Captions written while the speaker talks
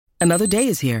Another day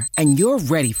is here, and you're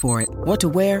ready for it. What to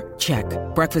wear? Check.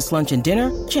 Breakfast, lunch, and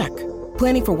dinner? Check.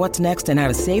 Planning for what's next and how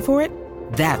to save for it?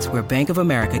 That's where Bank of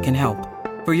America can help.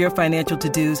 For your financial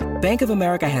to-dos, Bank of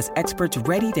America has experts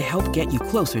ready to help get you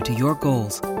closer to your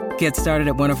goals. Get started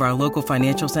at one of our local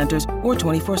financial centers or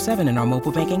 24/7 in our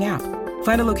mobile banking app.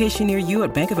 Find a location near you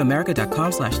at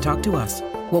bankofamerica.com/talktous.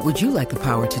 What would you like the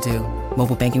power to do?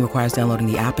 Mobile banking requires downloading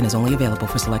the app and is only available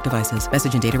for select devices.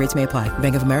 Message and data rates may apply.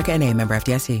 Bank of America N.A., member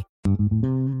FDIC.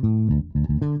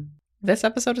 This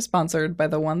episode is sponsored by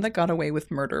The One That Got Away with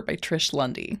Murder by Trish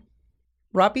Lundy.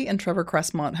 Robbie and Trevor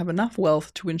Cressmont have enough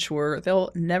wealth to ensure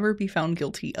they'll never be found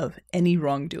guilty of any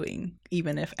wrongdoing,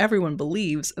 even if everyone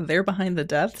believes they're behind the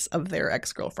deaths of their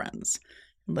ex-girlfriends.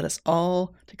 And let us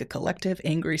all take a collective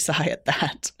angry sigh at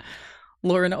that.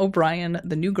 Lauren O'Brien,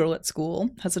 the new girl at school,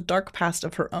 has a dark past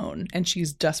of her own, and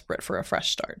she's desperate for a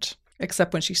fresh start.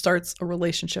 Except when she starts a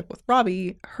relationship with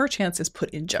Robbie, her chance is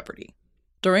put in jeopardy.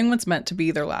 During what's meant to be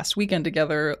their last weekend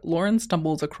together, Lauren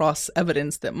stumbles across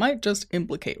evidence that might just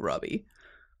implicate Robbie.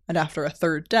 And after a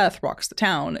third death rocks the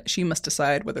town, she must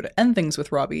decide whether to end things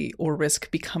with Robbie or risk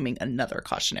becoming another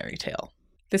cautionary tale.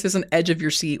 This is an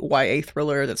edge-of-your-seat YA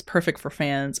thriller that's perfect for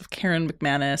fans of Karen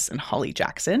McManus and Holly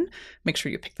Jackson. Make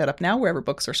sure you pick that up now wherever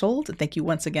books are sold. And thank you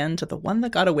once again to The One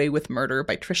That Got Away with Murder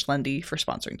by Trish Lundy for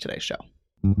sponsoring today's show.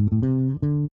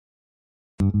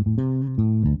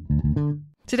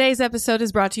 Today's episode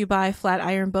is brought to you by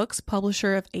Flatiron Books,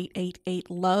 publisher of 888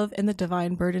 Love and the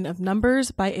Divine Burden of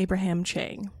Numbers by Abraham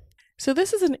Chang. So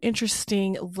this is an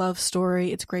interesting love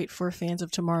story. It's great for fans of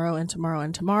Tomorrow and Tomorrow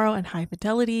and Tomorrow and High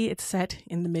Fidelity. It's set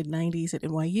in the mid-90s at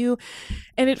NYU.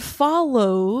 And it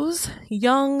follows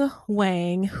young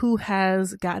Wang, who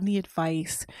has gotten the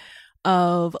advice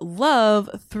of love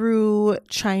through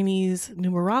Chinese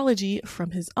numerology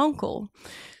from his uncle.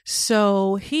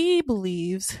 So he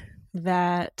believes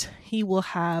that he will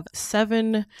have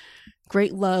 7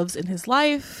 great loves in his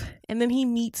life. And then he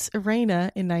meets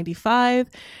Irena in 95.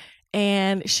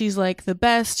 And she's like the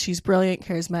best. She's brilliant,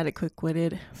 charismatic,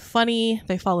 quick-witted, funny.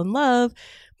 They fall in love.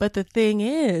 But the thing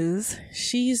is,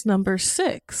 she's number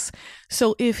 6.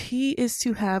 So if he is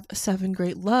to have 7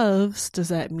 great loves, does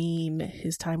that mean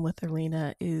his time with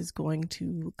Irena is going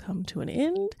to come to an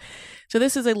end? So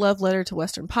this is a love letter to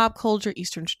Western pop culture,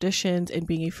 Eastern traditions, and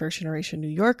being a first-generation New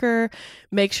Yorker.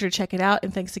 Make sure to check it out.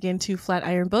 And thanks again to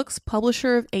Flatiron Books,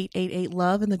 publisher of 888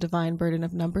 Love and the Divine Burden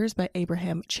of Numbers by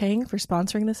Abraham Chang, for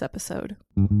sponsoring this episode.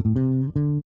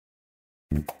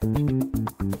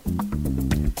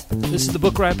 This is the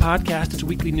Book Riot Podcast. It's a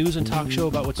weekly news and talk show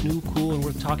about what's new, cool, and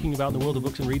worth talking about in the world of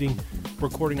books and reading. We're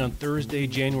recording on Thursday,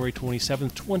 January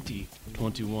 27th,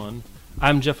 2021.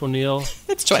 I'm Jeff O'Neill.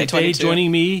 It's 2022. Today,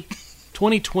 joining me,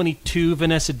 2022,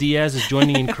 Vanessa Diaz is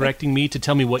joining and correcting me to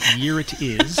tell me what year it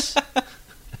is.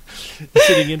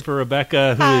 Sitting in for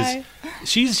Rebecca, who Hi.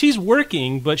 she's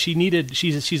working, but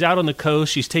she's out on the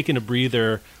coast. She's taking a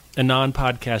breather, a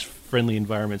non-podcast friendly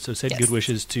environment. So send good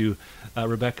wishes to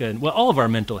Rebecca and all of our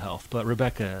mental health, but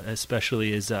Rebecca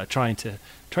especially is trying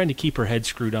to keep her head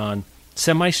screwed on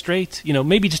semi-straight.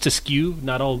 Maybe just askew,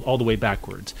 not all the way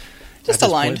backwards. Just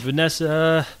aligned.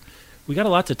 Vanessa, we got a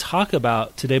lot to talk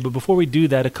about today, but before we do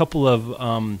that, a couple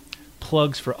of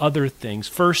plugs for other things.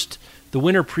 First, the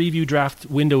winter preview draft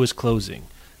window is closing.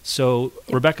 So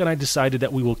Rebecca and I decided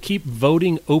that we will keep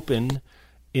voting open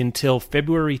until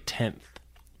February 10th.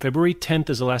 February 10th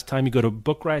is the last time. You go to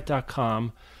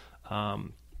bookriot.com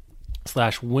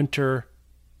 /winter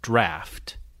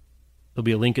draft. There'll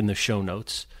be a link in the show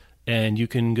notes, and you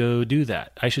can go do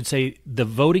that. I should say the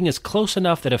voting is close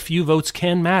enough that a few votes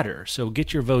can matter. So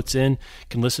get your votes in. You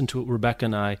can listen to Rebecca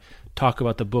and I talk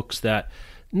about the books that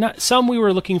some we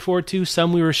were looking forward to,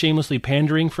 some we were shamelessly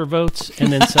pandering for votes,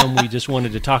 and then some we just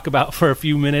wanted to talk about for a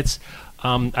few minutes.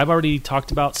 I've already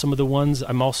talked about some of the ones.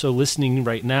 I'm also listening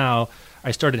right now. I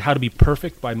started How to Be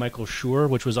Perfect by Michael Schur,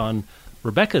 which was on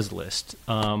Rebecca's list,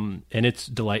 and it's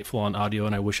delightful on audio,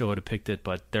 and I wish I would have picked it,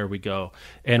 but there we go.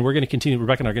 And we're going to continue,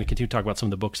 Rebecca and I are going to continue to talk about some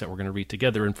of the books that we're going to read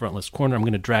together in Frontlist Corner. I'm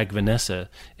going to drag Vanessa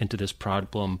into this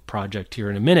problem project here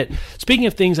in a minute. Speaking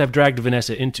of things I've dragged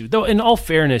Vanessa into, though in all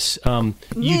fairness,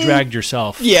 you dragged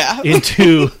yourself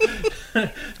into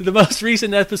the most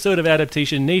recent episode of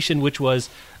Adaptation Nation, which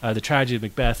was The Tragedy of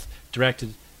Macbeth,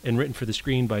 directed and written for the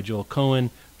screen by Joel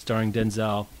Cohen, starring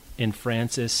Denzel and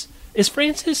Francis.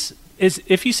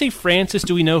 If you say Francis,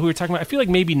 do we know who we're talking about? I feel like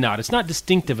maybe not. It's not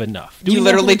distinctive enough. Do you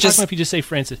literally just if you just say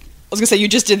Francis? I was gonna say you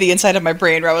just did the inside of my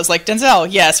brain where I was like Denzel,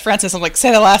 yes, Francis. I'm like,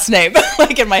 say the last name.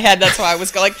 Like in my head, that's why I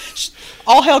was going like,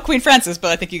 all hail Queen Francis.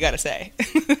 But I think you got to say.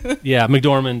 Yeah,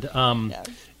 McDormand.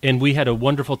 And we had a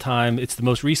wonderful time. It's the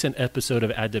most recent episode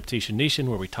of Adaptation Nation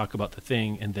where we talk about the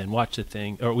thing and then watch the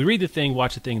thing. Or we read the thing,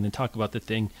 watch the thing, and then talk about the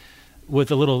thing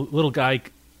with a little guy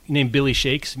named Billy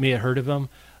Shakes. You may have heard of him.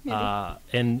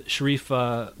 And Sharif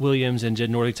Williams and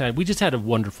Jed Northington. We just had a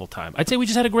wonderful time. I'd say we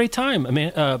just had a great time.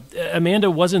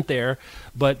 Amanda wasn't there,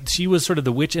 but she was sort of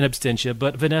the witch in absentia.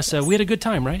 But Vanessa, we had a good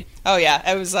time, right? Oh,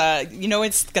 yeah. It was,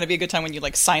 it's going to be a good time when you,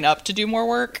 sign up to do more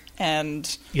work.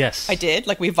 And yes, I did.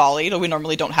 We volleyed. We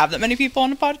normally don't have that many people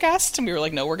on a podcast. And we were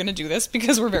like, no, we're going to do this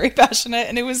because we're very passionate.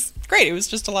 And it was great. It was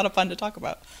just a lot of fun to talk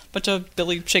about. Bunch of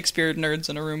Billy Shakespeare nerds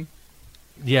in a room.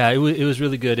 Yeah, it was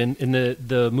really good, and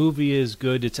the movie is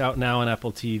good. It's out now on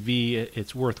Apple TV.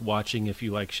 It's worth watching if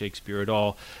you like Shakespeare at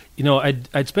all.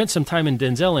 I'd spent some time in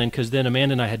Denzel because then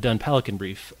Amanda and I had done Pelican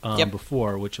Brief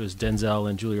before, which was Denzel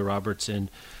and Julia Roberts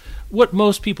and what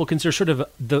most people consider sort of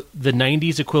the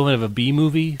 90s equivalent of a B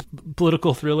movie,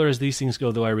 political thriller as these things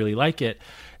go, though I really like it.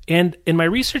 And in my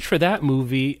research for that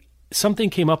movie, something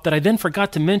came up that I then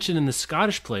forgot to mention in the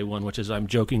Scottish play one, which is I'm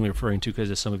jokingly referring to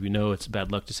because, as some of you know, it's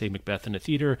bad luck to say Macbeth in a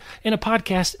theater. And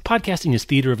podcasting is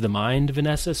theater of the mind,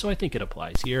 Vanessa, so I think it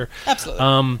applies here.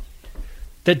 Absolutely.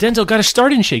 That Denzel got a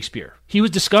start in Shakespeare. He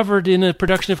was discovered in a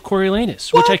production of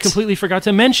Coriolanus, which I completely forgot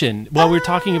to mention while we were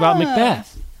talking about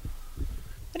Macbeth.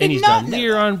 And he's done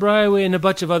Lear on Broadway and a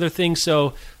bunch of other things,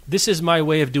 so this is my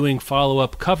way of doing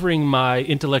follow-up, covering my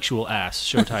intellectual ass,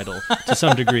 show title, to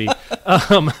some degree,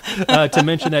 to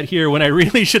mention that here when I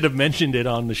really should have mentioned it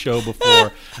on the show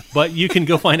before. But you can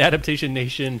go find Adaptation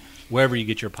Nation wherever you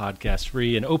get your podcast,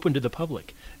 free and open to the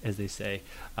public, as they say.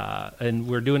 And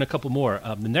we're doing a couple more.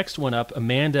 The next one up,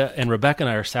 Amanda and Rebecca and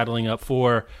I are saddling up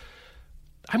for,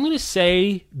 I'm going to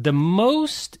say, the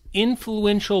most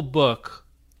influential book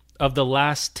of the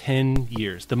last 10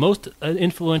 years, the most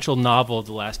influential novel of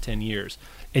the last 10 years.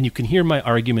 And you can hear my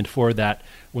argument for that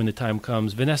when the time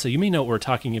comes. Vanessa, you may know what we're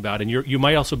talking about, and you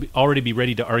might also already be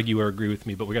ready to argue or agree with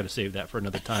me, but we got to save that for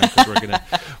another time because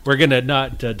we're gonna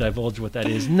not divulge what that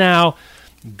is now.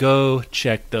 Go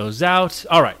check those out.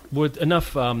 All right, with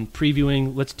enough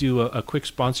previewing, let's do a quick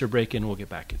sponsor break, and we'll get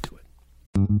back into it.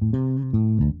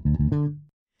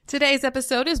 Today's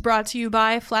episode is brought to you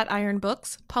by Flatiron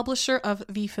Books, publisher of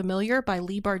The Familiar by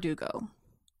Leigh Bardugo.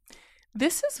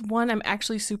 This is one I'm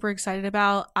actually super excited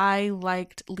about. I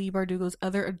liked Leigh Bardugo's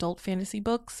other adult fantasy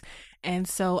books, and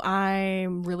so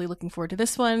I'm really looking forward to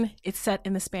this one. It's set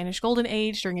in the Spanish Golden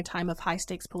Age during a time of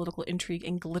high-stakes political intrigue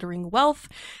and glittering wealth.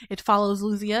 It follows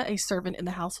Luzia, a servant in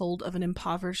the household of an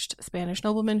impoverished Spanish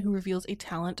nobleman who reveals a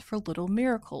talent for little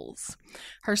miracles.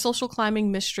 Her social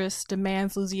climbing mistress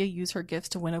demands Luzia use her gifts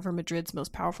to win over Madrid's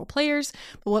most powerful players,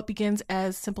 but what begins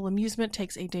as simple amusement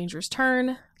takes a dangerous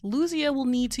turn. Luzia will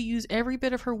need to use every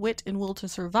bit of her wit and will to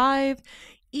survive,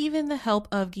 even the help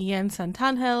of Guillen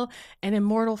Santangel, an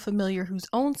immortal familiar whose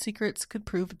own secrets could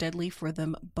prove deadly for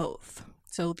them both.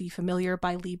 So The Familiar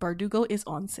by Leigh Bardugo is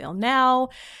on sale now.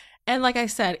 And like I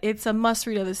said, it's a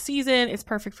must-read of the season. It's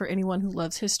perfect for anyone who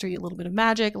loves history, a little bit of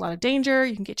magic, a lot of danger.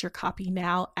 You can get your copy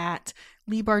now at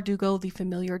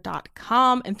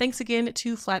LeighBardugoTheFamiliar.com. And thanks again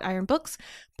to Flatiron Books,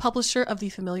 publisher of The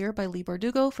Familiar by Leigh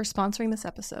Bardugo, for sponsoring this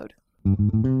episode.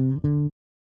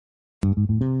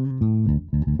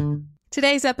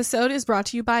 Today's episode is brought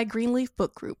to you by Greenleaf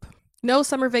Book Group. No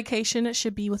summer vacation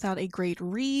should be without a great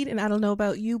read, and I don't know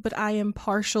about you, but I am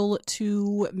partial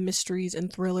to mysteries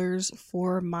and thrillers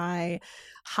for my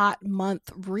hot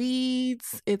month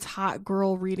reads. It's hot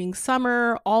girl reading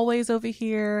summer, always over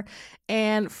here.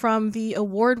 And from the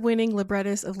award-winning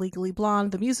librettist of Legally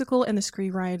Blonde, the musical, and the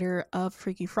screenwriter of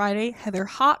Freaky Friday, Heather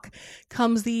Hach,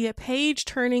 comes the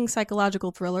page-turning psychological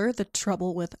thriller, The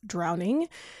Trouble with Drowning.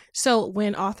 So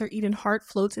when author Eden Hart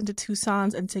floats into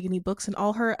Tucson's Antigone Books in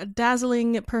all her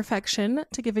dazzling perfection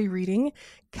to give a reading,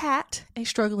 Kat, a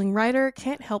struggling writer,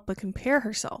 can't help but compare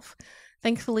herself.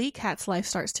 Thankfully, Kat's life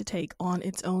starts to take on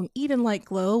its own Eden-like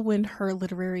glow when her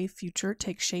literary future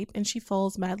takes shape and she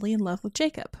falls madly in love with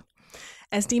Jacob.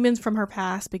 As demons from her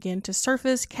past begin to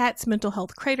surface, Kat's mental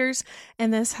health craters,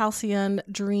 and this halcyon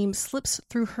dream slips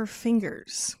through her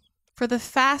fingers. For the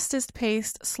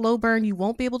fastest-paced, slow burn you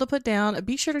won't be able to put down,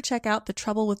 be sure to check out The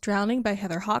Trouble with Drowning by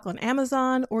Heather Hach on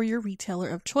Amazon or your retailer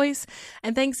of choice.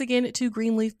 And thanks again to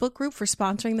Greenleaf Book Group for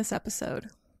sponsoring this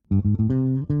episode.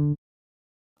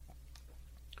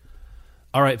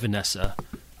 All right, Vanessa,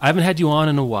 I haven't had you on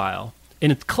in a while,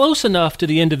 and it's close enough to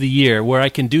the end of the year where I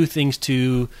can do things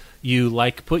to you,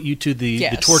 like put you to the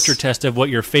torture test of what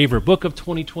your favorite book of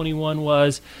 2021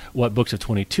 was, what books of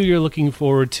 22 you're looking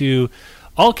forward to.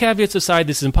 All caveats aside,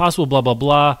 this is impossible, blah, blah,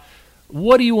 blah.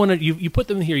 What do you want to? You put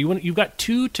them here. You've got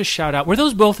 2 to shout out. Were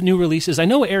those both new releases? I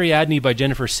know Ariadne by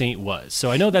Jennifer Saint was, so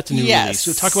I know that's a new release.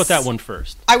 So talk about that one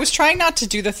first. I was trying not to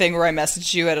do the thing where I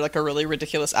messaged you at like a really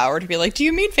ridiculous hour to be like, "Do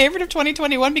you mean favorite of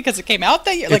 2021 because it came out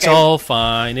that year?" It's all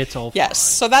fine. It's all yes. fine.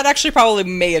 So that actually probably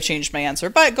may have changed my answer,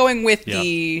 but going with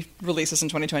the releases in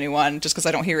 2021, just because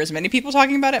I don't hear as many people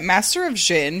talking about it. Master of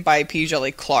Jin by P.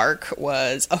 Djeli Clark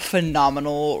was a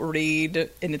phenomenal read,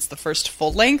 and it's the first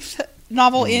full-length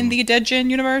novel in the Dead Jin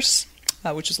universe,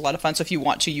 which is a lot of fun. So if you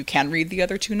want to, you can read the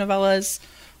other 2 novellas.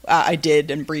 I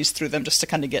did and breezed through them just to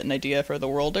kind of get an idea for the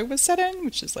world it was set in,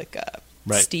 which is like a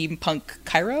steampunk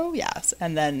Cairo, yes.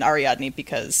 And then Ariadne,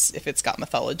 because if it's got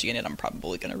mythology in it, I'm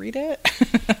probably going to read it.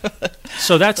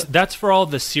 So that's for all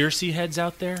the Circe heads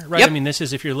out there, right? Yep. I mean, this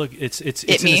is if you're looking, it's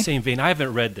in the same vein. I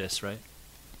haven't read this, right?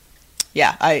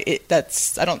 Yeah,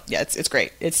 it's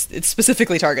great. It's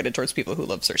specifically targeted towards people who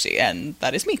love Circe, and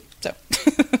that is me. So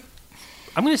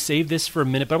I'm going to save this for a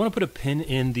minute, but I want to put a pin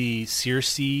in the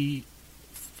Circe, the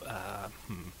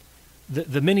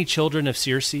mini children of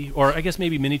Circe, or I guess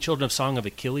maybe mini children of Song of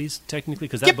Achilles, technically,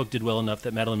 because that book did well enough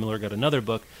that Madeline Miller got another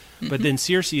book. But then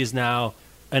Circe is now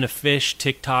a fish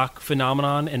TikTok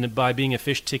phenomenon, and by being a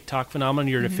fish TikTok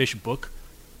phenomenon, you're a fish book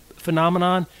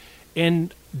phenomenon.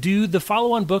 And do the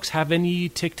follow-on books have any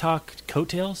TikTok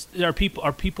coattails? Are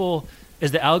people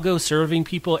is the algo serving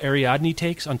people Ariadne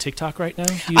takes on TikTok right now?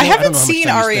 I haven't seen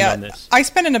Ariadne. I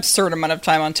spend an absurd amount of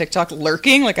time on TikTok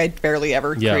lurking. Like I barely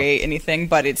ever create anything,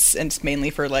 but it's mainly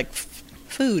for like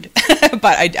food.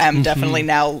 But I am definitely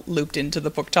now looped into the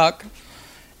book talk.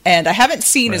 And I haven't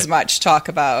seen as much talk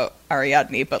about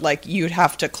Ariadne, but like you'd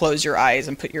have to close your eyes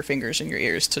and put your fingers in your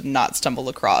ears to not stumble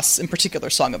across, in particular,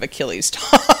 Song of Achilles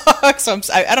talk. So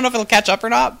I don't know if it'll catch up or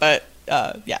not, but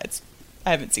I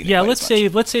haven't seen it. Yeah, let's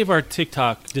save our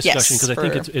TikTok discussion because I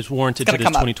think it's warranted to this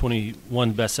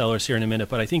 2021 bestsellers here in a minute.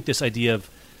 But I think this idea of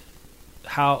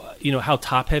how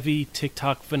top heavy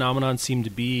TikTok phenomenon seem to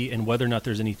be, and whether or not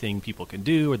there's anything people can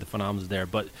do or the phenomenon's there.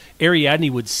 But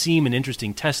Ariadne would seem an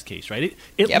interesting test case, right?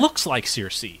 It looks like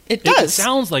Circe. It does. It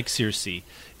sounds like Circe.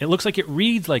 It looks like it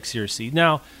reads like Circe.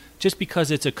 Now, just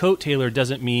because it's a coattailer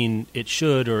doesn't mean it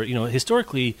should, or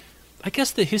historically, I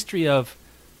guess the history of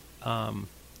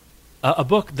a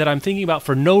book that I'm thinking about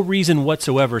for no reason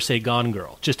whatsoever, say Gone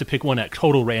Girl, just to pick one at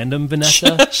total random,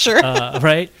 Vanessa. Sure.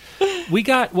 Right? We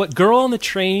got Girl on the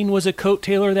Train was a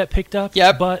coattailer that picked up.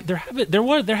 Yep. But there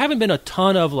haven't been a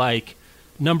ton of like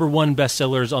number 1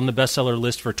 bestsellers on the bestseller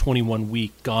list for 21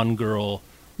 week Gone Girl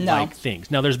like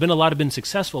things. Now there's been a lot have been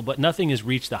successful, but nothing has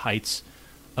reached the heights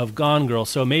of Gone Girl.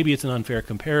 So maybe it's an unfair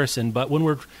comparison. But what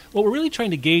we're really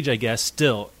trying to gauge, I guess,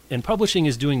 still. And publishing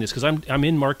is doing this because I'm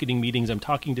in marketing meetings, I'm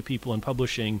talking to people in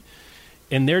publishing,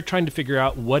 and they're trying to figure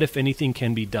out what, if anything,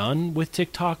 can be done with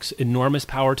TikTok's enormous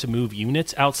power to move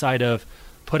units outside of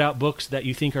put out books that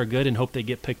you think are good and hope they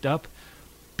get picked up.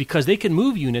 Because they can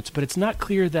move units, but it's not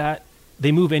clear that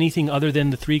they move anything other than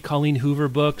the 3 Colleen Hoover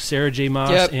books, Sarah J.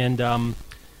 Maas, and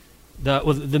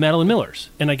the Madeline Millers.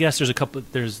 And I guess there's a couple,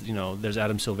 there's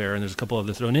Adam Silvera and there's a couple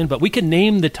others thrown in, but we can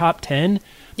name the top 10.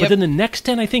 But then the next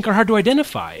 10, I think, are hard to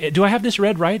identify. Do I have this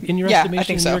read right in your estimation, I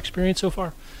think so. In your experience so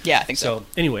far? Yeah, I think so.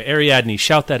 Anyway, Ariadne,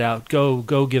 shout that out.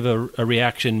 Go give a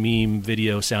reaction meme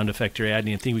video sound effect to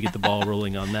Ariadne. I think we get the ball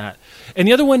rolling on that. And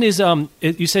the other one is,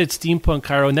 you said it's Steampunk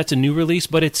Cairo, and that's a new release,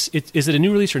 but is it a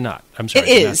new release or not? I'm sorry.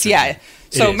 It is, yeah.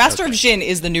 So Master of Jin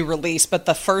is the new release, but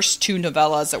the first 2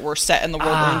 novellas that were set in the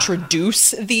world to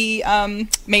introduce the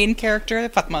main character,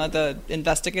 Fatma, the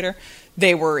investigator,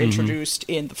 they were introduced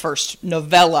in the first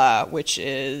novella, which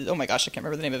is, oh my gosh, I can't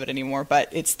remember the name of it anymore,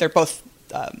 but they're both,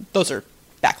 those are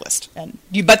backlist.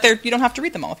 You don't have to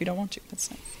read them all if you don't want to. That's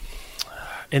nice.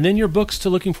 And then your books to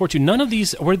looking forward to. None of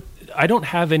these I don't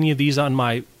have any of these on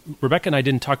my, Rebecca and I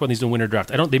didn't talk about these in the winter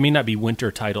draft. They may not be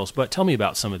winter titles, but tell me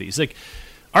about some of these. Like,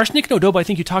 Arsenic no Dobo, I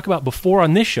think you talked about before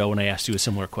on this show when I asked you a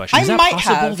similar question. Is that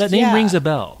possible? That name rings a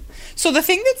bell. So the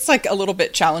thing that's like a little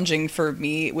bit challenging for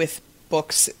me with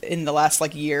books in the last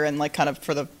year and kind of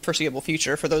for the foreseeable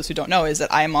future, for those who don't know, is that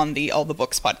I am on the All the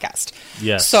Books podcast.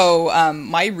 Yes. So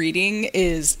my reading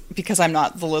is, because I'm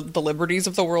not the Liberties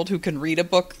of the world who can read a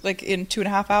book in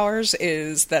 2.5 hours,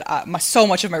 is that so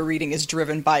much of my reading is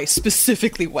driven by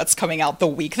specifically what's coming out the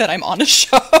week that I'm on a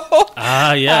show.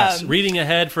 Yes. Reading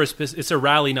ahead for it's a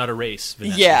rally, not a race,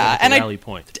 Vanessa. Yeah. And rally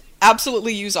point.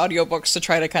 Absolutely use audiobooks to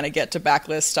try to kind of get to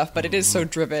backlist stuff, but it is so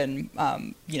driven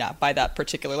by that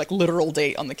particular literal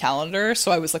date on the calendar.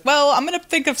 So I was like, well, I'm going to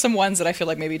think of some ones that I feel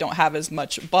like maybe don't have as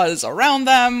much buzz around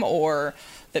them, or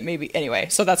that maybe anyway.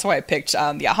 So that's why I picked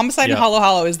Homicide in Hollow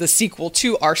Hollow is the sequel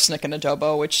to Arsenic and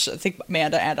Adobo, which I think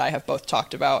Amanda and I have both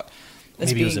talked about.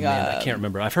 Maybe it was Amanda. I can't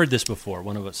remember. I've heard this before.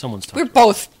 Someone's talking. We're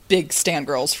both big stan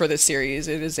girls for this series.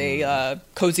 It is a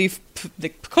cozy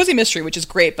mystery, which is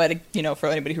great. But for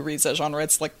anybody who reads that genre,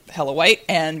 it's like hella white,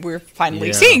 and we're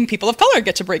finally seeing people of color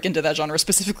get to break into that genre,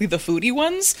 specifically the foodie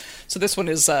ones. So this one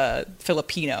is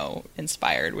Filipino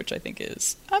inspired, which I think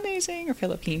is amazing, or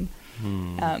Philippine.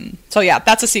 So yeah,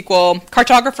 that's a sequel.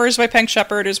 Cartographers by Peng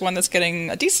Shepherd is one that's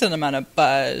getting a decent amount of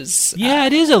buzz. Yeah,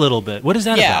 it is a little bit. What is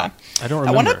that about? I don't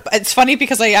remember. It's funny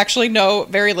because I actually know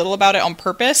very little about it on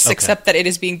purpose, except that it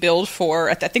is being billed for,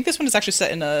 I think this one is actually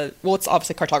set in it's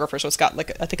obviously Cartographer, so it's got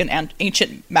I think an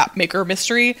ancient map maker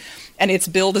mystery, and it's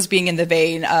billed as being in the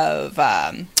vein of,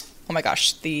 the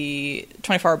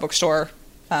 24-Hour Bookstore.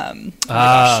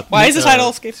 Why is the title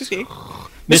escapes me?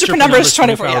 Mr. Penumbra's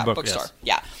 24-Hour Bookstore.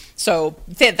 Yes. Yeah. So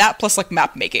that plus like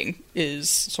map making is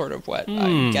sort of what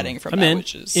I'm getting from that,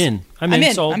 which is I'm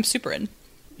in. Sold. I'm super in.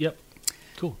 Yep.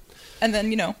 Cool. And then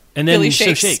Billy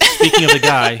Shakes. Speaking of the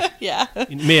guy, yeah,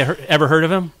 you may have ever heard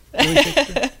of him?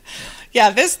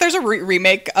 Yeah, there's a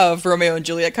remake of Romeo and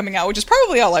Juliet coming out, which is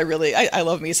probably all I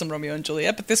love me some Romeo and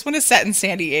Juliet, but this one is set in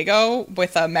San Diego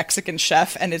with a Mexican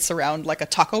chef, and it's around like a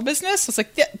taco business. It's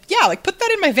like, yeah, like put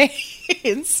that in my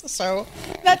veins. So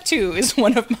that too is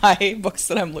one of my books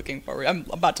that I'm looking forward. I'm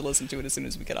about to listen to it as soon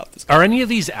as we get off this call. Are any of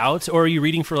these out, or are you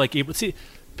reading for like April? See,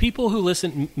 people who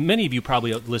listen, many of you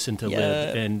probably listen to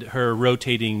Liv and her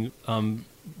rotating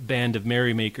band of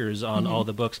merrymakers on all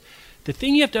the books. The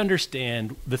thing you have to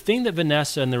understand, the thing that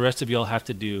Vanessa and the rest of y'all have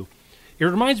to do, it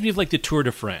reminds me of like the Tour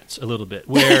de France a little bit,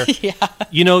 where,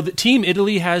 the Team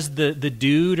Italy has the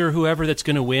dude or whoever that's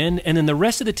going to win, and then the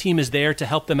rest of the team is there to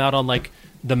help them out on like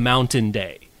the mountain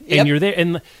day. Yep. And you're there,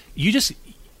 and you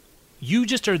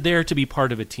just are there to be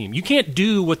part of a team. You can't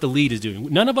do what the lead is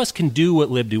doing. None of us can do what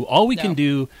Liv do. All we can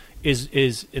do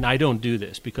is, and I don't do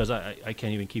this because I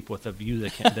can't even keep with of you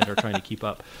that are trying to keep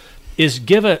up, is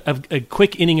give a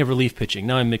quick inning of relief pitching.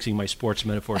 Now I'm mixing my sports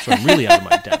metaphor, so I'm really out of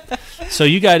my depth. So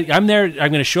I'm there. I'm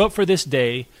going to show up for this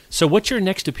day. So what's your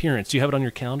next appearance? Do you have it on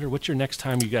your calendar? What's your next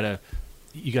time you got to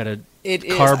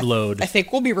carb load? I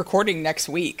think we'll be recording next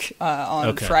week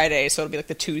on Friday, so it'll be like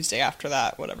the Tuesday after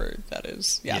that, whatever that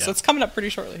is. Yeah. So it's coming up pretty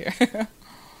shortly here.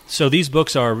 So these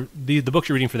books are the books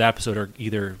you're reading for that episode are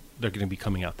either they're going to be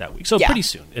coming out that week, so pretty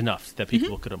soon enough that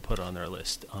people could have put on their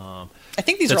list. I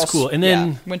think these are all cool. And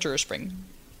then winter or spring.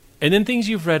 And then things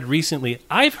you've read recently.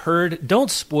 I've heard.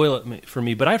 Don't spoil it for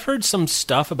me, but I've heard some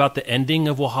stuff about the ending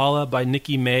of Walhalla by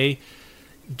Nikki May.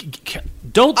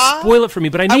 Don't spoil it for me,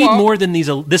 but I need more than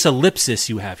this ellipsis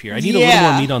you have here. I need a little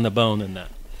more meat on the bone than that.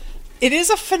 It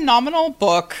is a phenomenal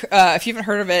book. If you haven't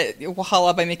heard of it,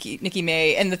 Walhalla by Nikki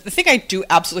May. And the thing I do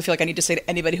absolutely feel like I need to say to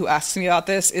anybody who asks me about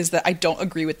this is that I don't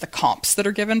agree with the comps that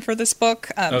are given for this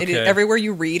book. Everywhere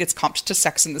you read, it's comped to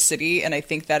Sex and the City. And I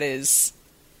think that is,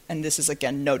 and this is,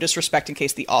 again, no disrespect in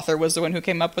case the author was the one who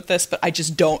came up with this, but I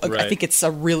just don't. Right. I think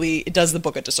it does the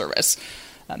book a disservice.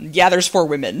 There's 4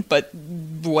 women, but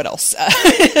what else?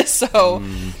 So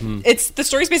it's the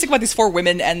story's basically about these 4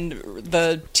 women, and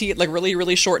the really,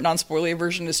 really short, non-spoiler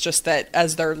version is just that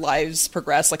as their lives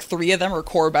progress, like 3 of them are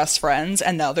core best friends,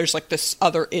 and now there's like this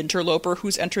other interloper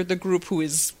who's entered the group who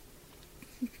is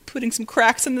putting some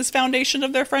cracks in this foundation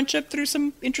of their friendship through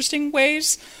some interesting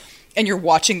ways. And you're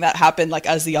watching that happen like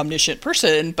as the omniscient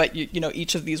person, but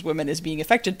each of these women is being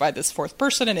affected by this 4th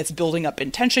person, and it's building up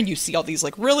in tension. You see all these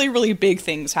like really, really big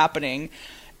things happening,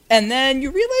 and then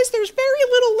you realize there's very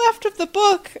little left of the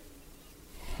book,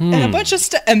 and a bunch of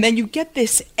stuff. And then you get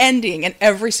this ending, and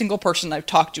every single person I've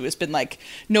talked to has been like,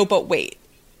 "No, but wait,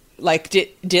 like did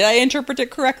I interpret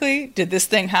it correctly? Did this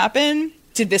thing happen?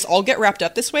 Did this all get wrapped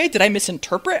up this way? Did I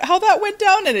misinterpret how that went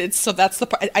down?" And that's the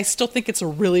part. I still think it's a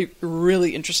really,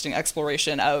 really interesting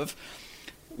exploration of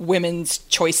women's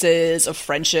choices, of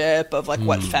friendship, of like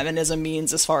what feminism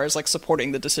means as far as like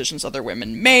supporting the decisions other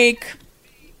women make,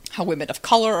 how women of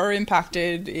color are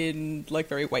impacted in like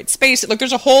very white space. Like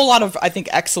there's a whole lot of, I think,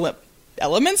 excellent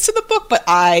elements to the book, but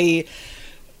I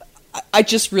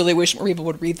just really wish more people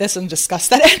would read this and discuss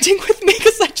that ending with me,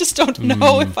 because I just don't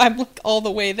know if I'm like all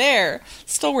the way there.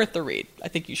 Still worth the read. I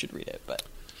think you should read it, but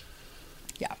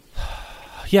yeah.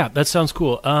 Yeah, that sounds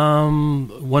cool.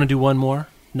 Want to do one more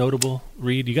notable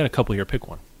read? You got a couple here. Pick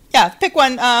one. Yeah, pick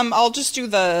one. I'll just do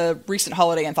the recent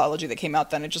holiday anthology that came out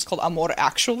then. It's just called Amor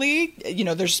Actually.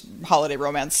 There's holiday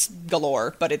romance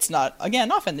galore, but it's not,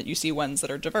 again, often that you see ones that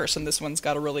are diverse, and this one's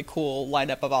got a really cool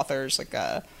lineup of authors, like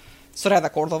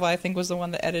Soraya Cordova, I think, was the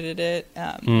one that edited it.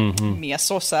 Mia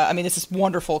Sosa. I mean, it's this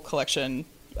wonderful collection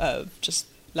of just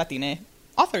Latina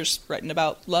authors writing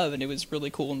about love, and it was really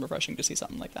cool and refreshing to see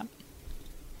something like that.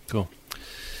 Cool.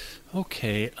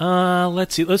 Okay.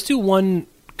 Let's see. Let's do one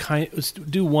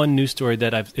news story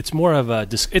that it's more of a.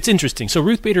 It's interesting. So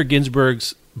Ruth Bader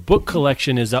Ginsburg's book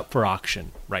collection is up for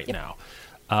auction right now.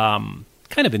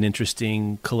 Kind of an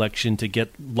interesting collection to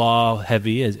get law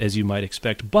heavy, as you might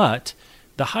expect. But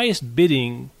the highest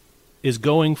bidding is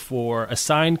going for a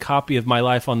signed copy of My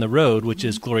Life on the Road, which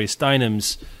is Gloria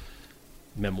Steinem's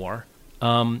memoir.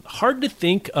 Hard to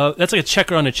think of. That's like a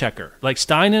checker on a checker. Like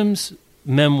Steinem's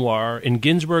memoir in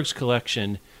Ginsburg's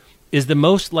collection is the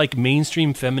most like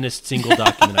mainstream feminist single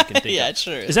document I can think of. Yeah, it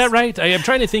sure is. Is that right? I'm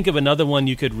trying to think of another one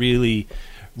you could really,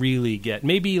 really get.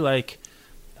 Maybe like,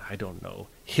 I don't know,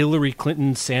 Hillary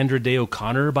Clinton's Sandra Day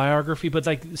O'Connor biography, but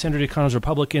like Sandra Day O'Connor's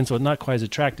Republican, so it's not quite as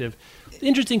attractive.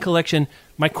 Interesting collection.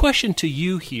 My question to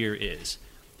you here is,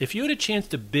 if you had a chance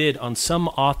to bid on some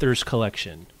author's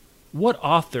collection, what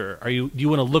author do you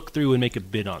want to look through and make a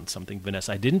bid on something,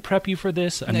 Vanessa? I didn't prep you for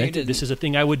this. I meant this is a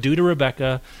thing I would do to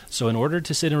Rebecca. So in order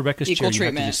to sit in Rebecca's chair, you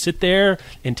have to just sit there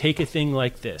and take a thing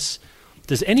like this.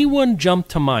 Does anyone jump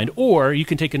to mind? Or you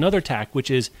can take another tack,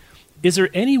 which is there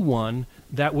anyone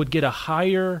that would get a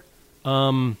higher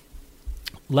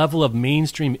level of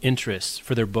mainstream interest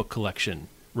for their book collection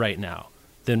right now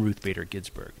than Ruth Bader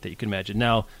Ginsburg that you can imagine?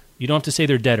 Now, you don't have to say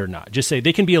they're dead or not. Just say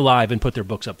they can be alive and put their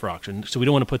books up for auction. So we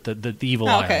don't want to put the evil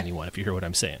eye on anyone, if you hear what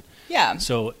I'm saying. Yeah.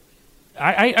 So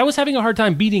I was having a hard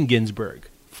time beating Ginsburg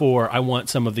I want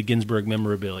some of the Ginsburg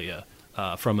memorabilia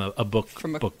from a book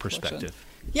perspective.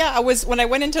 Yeah, when I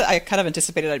went into, I kind of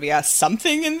anticipated I'd be asked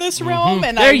something in this realm.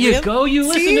 And there you go. You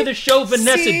listen to the show,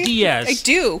 Vanessa Diaz. I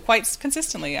do, quite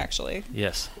consistently, actually.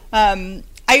 Yes.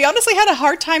 I honestly had a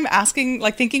hard time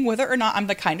thinking whether or not I'm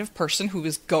the kind of person who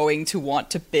is going to want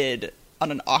to bid on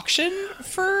an auction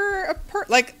for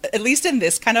at least in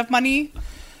this kind of money.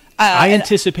 I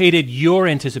anticipated your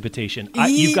anticipation.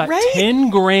 You've got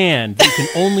 10 grand that you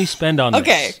can only spend on this.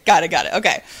 Okay, got it.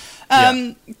 Okay.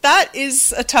 That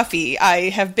is a toughie. I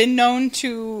have been known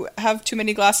to have too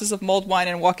many glasses of mulled wine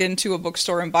and walk into a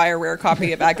bookstore and buy a rare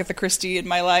copy of Agatha Christie in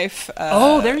my life.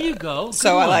 There you go.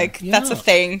 That's a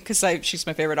thing because she's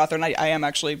my favorite author, and I am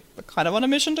actually kind of on a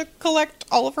mission to collect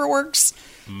all of her works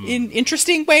in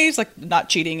interesting ways, like not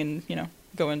cheating and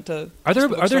go into. Are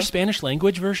there Spanish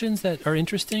language versions that are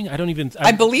interesting?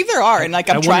 I believe there are, and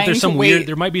I'm trying to wait.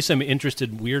 There might be some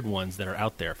weird ones that are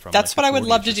out there from. That's what I would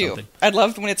love to do. I'd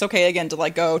love when it's okay again to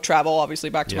go travel, obviously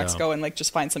back to Mexico, and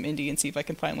just find some indie and see if I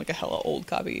can find a hella old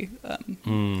copy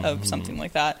of something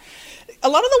like that. A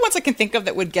lot of the ones I can think of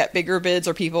that would get bigger bids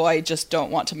are people I just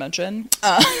don't want to mention.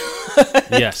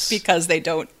 Yes, because they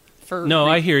don't.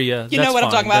 I hear you. You know what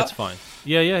I'm talking about? That's fine.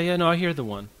 Yeah. No, I hear the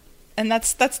one. And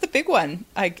that's the big one.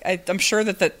 I'm sure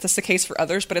that's the case for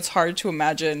others, but it's hard to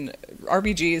imagine.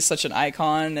 RBG is such an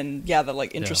icon, and the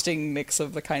interesting mix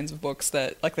of the kinds of books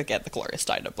that the Gloria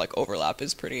Steinem overlap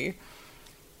is pretty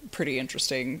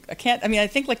interesting. I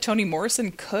think Toni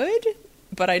Morrison could,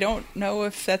 but I don't know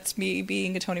if that's me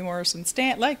being a Toni Morrison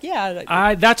stan.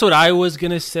 That's what I was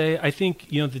gonna say. I think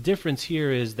the difference here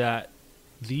is that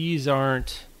these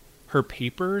aren't her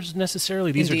papers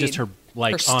necessarily. These Indeed. are just her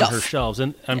on her shelves,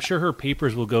 and I'm sure her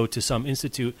papers will go to some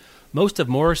institute. Most of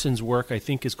Morrison's work, I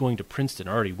think, is going to Princeton.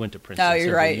 Already went to Princeton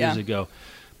years ago.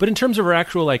 But in terms of her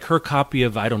actual, her copy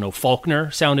of, I don't know,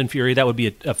 Faulkner, Sound and Fury, that would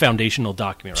be a foundational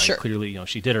document, right? Sure. Clearly,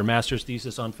 she did her master's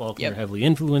thesis on Faulkner, heavily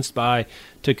influenced by,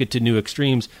 took it to new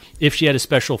extremes. If she had a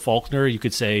special Faulkner, you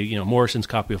could say, Morrison's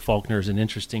copy of Faulkner is an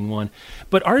interesting one.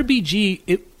 But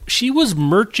RBG, she was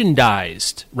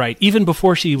merchandised, right? Even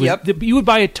before she was, you would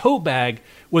buy a tote bag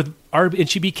with and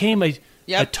she became a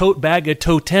tote bag, a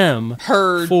totem.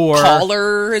 Her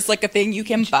collar is a thing you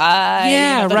can buy.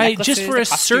 Yeah, right. Just for a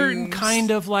certain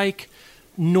kind of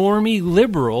normie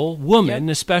liberal woman,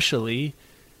 especially.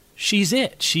 She's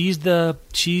it. She's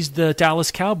the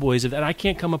Dallas Cowboys of that. I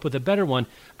can't come up with a better one.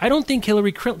 I don't think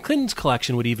Hillary Clinton's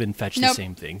collection would even fetch the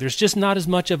same thing. There's just not as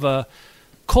much of a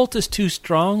cult is too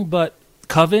strong, but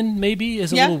Coven maybe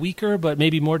is a little weaker, but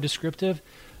maybe more descriptive.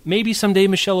 Maybe someday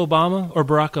Michelle Obama or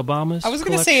Barack Obama's. I was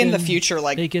going to say in the future,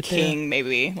 there. King,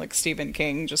 maybe Stephen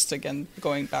King. Just again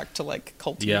going back to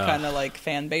culty kind of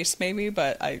fan base, maybe.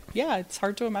 But it's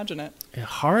hard to imagine it.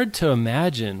 Hard to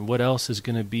imagine what else is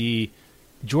going to be.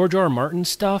 George R. Martin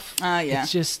stuff.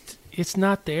 It's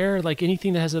not there.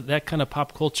 Anything that has that kind of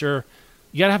pop culture,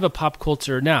 you got to have a pop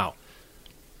culture now.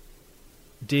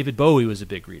 David Bowie was a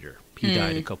big reader. He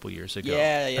died a couple years ago.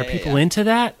 Are people into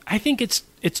that? I think it's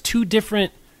two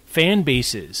different fan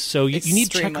bases. So you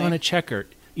need check on a checker.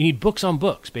 You need books on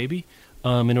books, baby,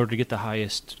 in order to get the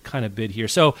highest kind of bid here.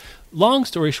 So long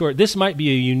story short, this might be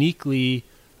a uniquely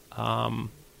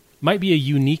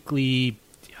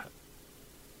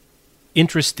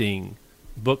interesting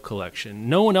book collection.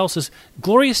 No one else's.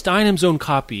 Gloria Steinem's own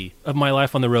copy of My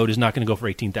Life on the Road is not going to go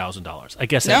for $18,000. I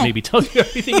guess that maybe tells you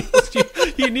everything else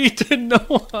you need to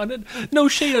know on it. No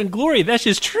shade on Gloria. That's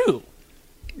just true.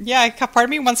 Yeah, part of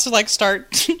me wants to like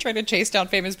start trying to chase down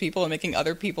famous people and making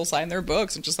other people sign their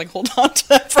books and just like hold on to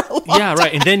them for a long time.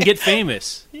 Right, and then get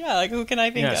famous. Yeah, like who can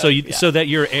I think of? So that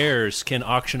your heirs can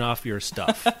auction off your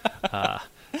stuff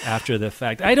after the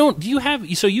fact.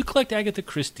 So you collect Agatha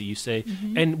Christie, you say,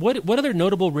 and what other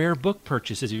notable rare book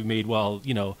purchases have you made while,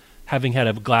 having had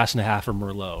a glass and a half of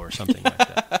Merlot or something like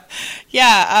that?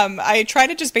 I try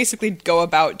to just basically go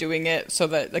about doing it so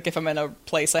that, like, if I'm in a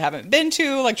place I haven't been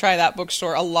to, like, try that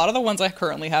bookstore. A lot of the ones I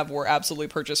currently have were absolutely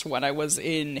purchased when I was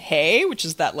in Hay, which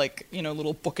is that, like,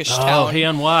 little bookish town. Oh, Hay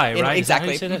on Wye, right?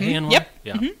 Exactly. Is that how you say that? Hay on Wye? Yep.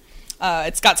 Yeah. Mm-hmm.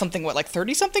 It's got something,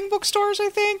 30-something bookstores, I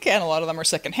think, and a lot of them are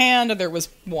secondhand. There was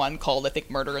one called, I think,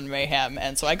 Murder and Mayhem,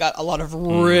 and so I got a lot of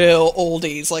real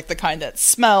oldies, like the kind that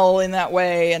smell in that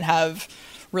way and have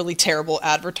really terrible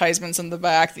advertisements in the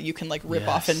back that you can like rip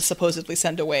off and supposedly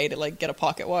send away to like get a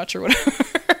pocket watch or whatever.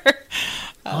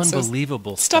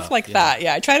 Unbelievable stuff like that.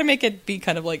 Yeah, I try to make it be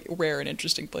kind of like rare and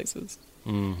interesting places.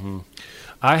 Mm-hmm.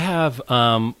 I have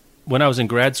when I was in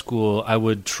grad school, I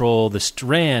would troll the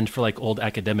Strand for like old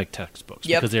academic textbooks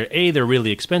because they're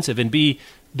really expensive, and B,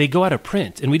 they go out of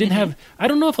print. And we didn't have, I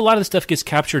don't know if a lot of the stuff gets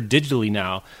captured digitally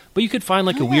now, but you could find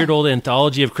like a weird old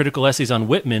anthology of critical essays on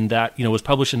Whitman that, was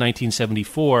published in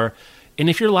 1974. And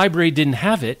if your library didn't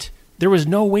have it, there was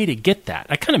no way to get that.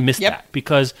 I kind of missed that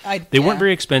because they weren't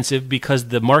very expensive because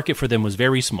the market for them was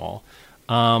very small.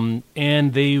 And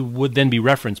they would then be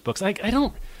reference books.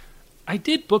 I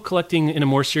did book collecting in a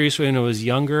more serious way when I was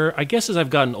younger. I guess as I've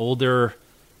gotten older,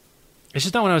 it's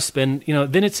just not when I was then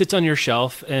it sits on your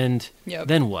shelf, and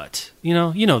then what? You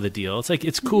know the deal. It's like,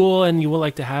 it's cool, and you will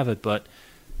like to have it, but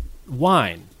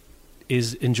wine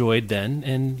is enjoyed then,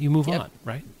 and you move on,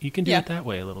 right? You can do it that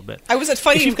way a little bit. I'm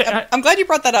glad you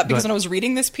brought that up, because when I was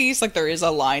reading this piece, like, there is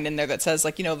a line in there that says,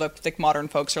 like, the modern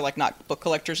folks are, like, not book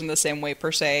collectors in the same way,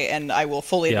 per se, and I will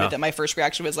fully admit that my first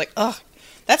reaction was, like, ugh,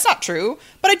 that's not true.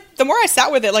 But the more I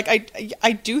sat with it, like,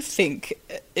 I do think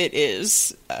it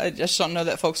is. I just don't know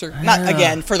that folks are not.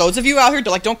 Again, for those of you out here,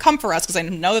 don't come for us, because I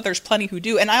know that there's plenty who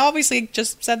do. And I obviously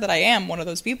just said that I am one of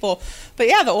those people. But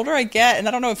yeah, the older I get, and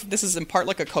I don't know if this is in part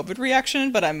like a COVID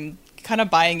reaction, but I'm kind of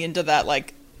buying into that,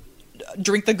 like,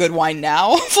 drink the good wine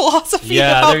now philosophy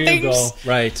about things. Yeah, there you go.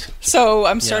 Right. So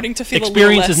I'm starting to feel experience a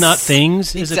little less... is not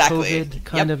things. Exactly. Is a COVID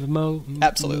kind of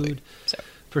absolutely mood. So.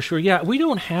 For sure. Yeah, we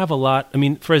don't have a lot. I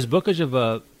mean, for as bookage of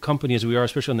a company as we are,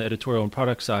 especially on the editorial and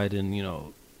product side,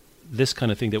 and this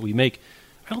kind of thing that we make,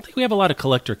 I don't think we have a lot of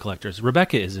collectors.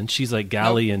 Rebecca isn't. She's like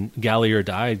Galley and Galley or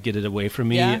die. Get it away from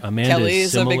me. Yeah. Amanda Kelly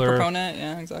is similar. A big proponent.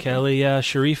 Yeah, exactly. Kelly,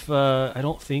 Sharif, I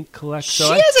don't think collects. She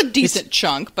has a decent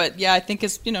chunk, but yeah, I think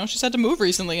she's had to move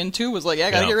recently, and too was like, I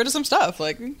got to get rid of some stuff.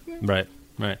 Like, right.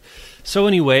 So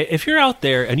anyway, if you're out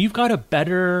there and you've got a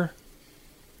better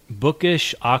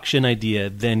bookish auction idea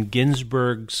than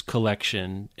Ginsberg's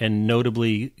collection, and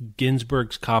notably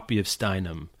Ginsberg's copy of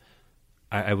Steinem,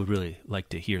 I would really like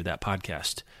to hear that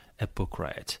podcast at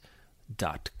bookriot.com.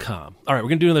 All right, we're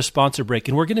going to do another sponsor break,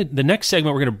 and the next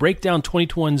segment, we're going to break down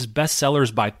 2021's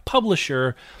bestsellers by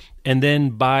publisher and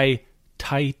then by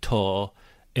title,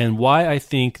 and why I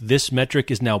think this metric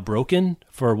is now broken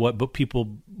for what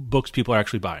books people are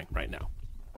actually buying right now.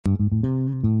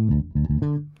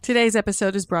 Today's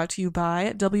episode is brought to you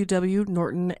by W.W.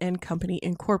 Norton and Company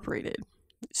Incorporated.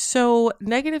 So,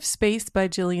 Negative Space by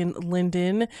Gillian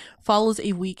Linden follows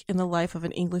a week in the life of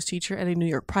an English teacher at a New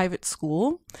York private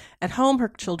school. At home, her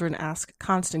children ask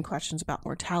constant questions about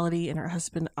mortality, and her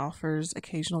husband offers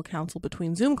occasional counsel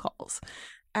between Zoom calls.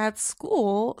 At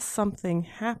school, something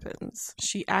happens.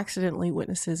 She accidentally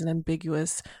witnesses an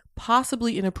ambiguous,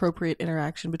 possibly inappropriate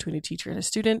interaction between a teacher and a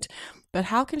student, but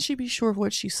how can she be sure of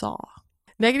what she saw?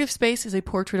 Negative Space is a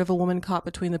portrait of a woman caught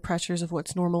between the pressures of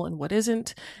what's normal and what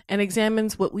isn't, and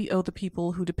examines what we owe the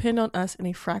people who depend on us in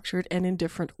a fractured and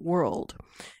indifferent world.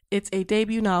 It's a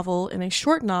debut novel and a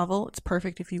short novel. It's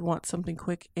perfect if you want something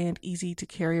quick and easy to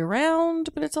carry around,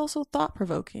 but it's also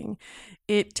thought-provoking.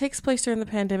 It takes place during the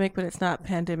pandemic, but it's not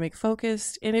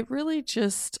pandemic-focused, and it really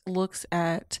just looks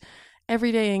at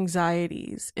everyday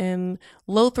anxieties in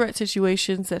low-threat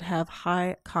situations that have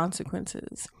high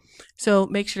consequences. So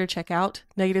make sure to check out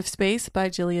Negative Space by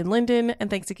Gillian Linden, and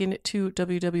thanks again to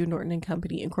W.W. Norton and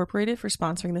Company Incorporated for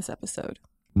sponsoring this episode.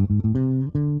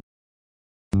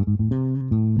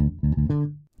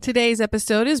 Today's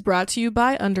episode is brought to you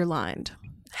by Underlined.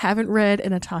 haven't read a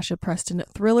Natasha Preston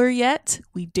thriller yet,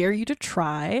 we dare you to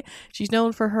try. She's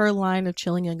known for her line of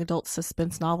chilling young adult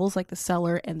suspense novels like The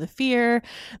Cellar and The Fear.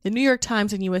 The New York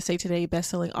Times and USA Today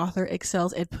bestselling author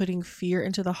excels at putting fear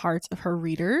into the hearts of her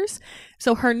readers.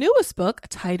 So her newest book,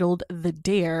 titled The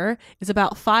Dare, is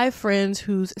about 5 friends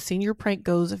whose senior prank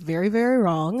goes very, very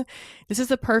wrong. This is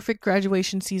the perfect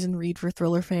graduation season read for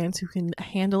thriller fans who can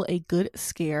handle a good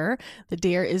scare. The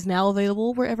Dare is now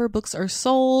available wherever books are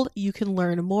sold. You can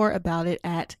learn more about it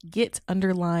at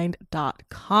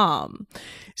getunderlined.com.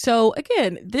 So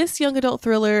again, this young adult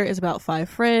thriller is about 5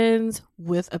 friends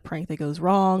with a prank that goes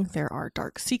wrong. There are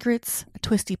dark secrets, a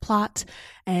twisty plot,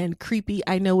 and creepy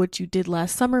I know what you did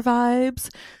last summer vibes.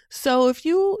 So if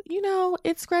you know,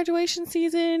 it's graduation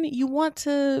season, you want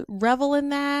to revel in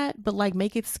that, but like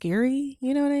make it scary,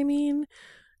 you know what I mean?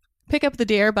 Pick up The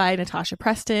Dare by Natasha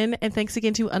Preston, and thanks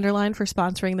again to Underline for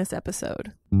sponsoring this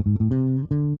episode.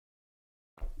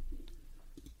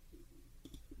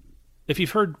 If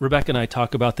you've heard Rebecca and I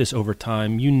talk about this over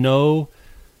time, you know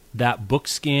that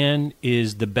BookScan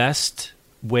is the best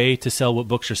way to sell what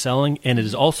books are selling, and it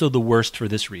is also the worst for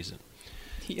this reason.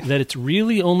 Yeah. That it's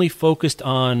really only focused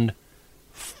on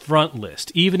front list,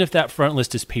 even if that front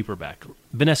list is paperback.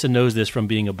 Vanessa knows this from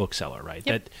being a bookseller, right?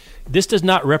 Yep. That this does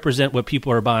not represent what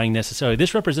people are buying necessarily.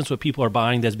 This represents what people are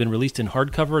buying that's been released in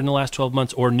hardcover in the last 12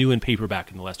 months or new in paperback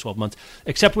in the last 12 months,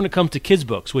 except when it comes to kids'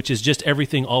 books, which is just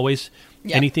everything always,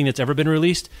 anything that's ever been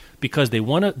released, because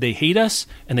they hate us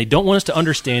and they don't want us to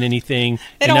understand anything,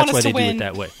 and that's why they do it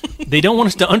that way. They don't want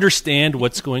us to understand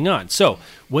what's going on. So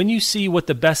when you see what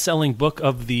the best-selling book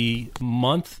of the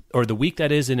month or the week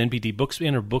that is in NPD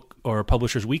BookScan or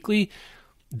Publishers Weekly,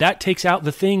 that takes out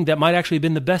the thing that might actually have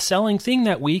been the best-selling thing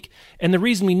that week. And the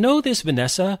reason we know this,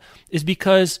 Vanessa, is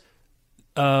because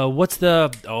what's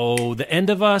the End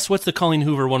of Us? What's the Colleen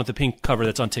Hoover one with the pink cover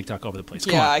that's on TikTok all over the place?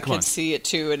 I can see it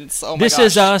too, and it's This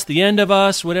Is Us, The End of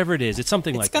Us, whatever it is. It's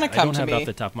something like that. It's going to come to me. I don't have it off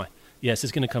the top of my... Yes,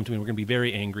 it's going to come to me. We're going to be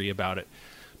very angry about it.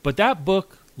 But that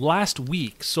book last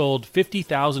week sold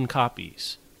 50,000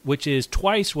 copies, which is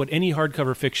twice what any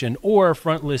hardcover fiction or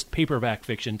front list paperback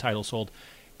fiction title sold.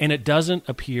 And it doesn't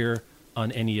appear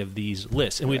on any of these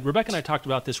lists. And Rebecca and I talked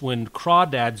about this when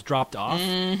Crawdads dropped off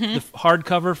the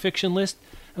hardcover fiction list.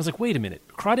 I was like, wait a minute.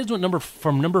 Crawdads went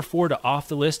from number 4 to off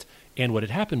the list. And what had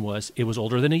happened was it was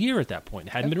older than a year at that point.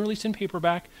 It hadn't been released in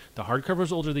paperback. The hardcover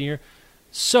was older than a year.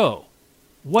 So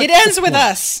it ends with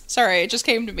us. Sorry, it just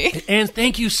came to me. And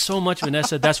thank you so much,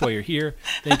 Vanessa. That's why you're here.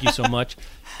 Thank you so much.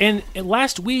 And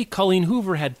last week, Colleen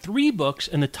Hoover had 3 books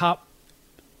in the top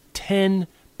 10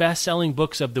 best-selling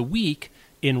books of the week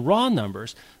in raw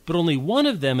numbers, but only one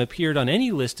of them appeared on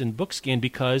any list in BookScan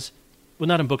because, well,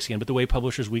 not in BookScan, but the way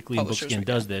Publishers Weekly and BookScan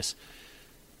does this,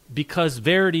 because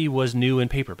Verity was new in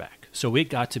paperback. So it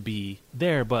got to be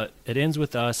there, but it ends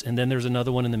with us, and then there's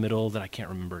another one in the middle that I can't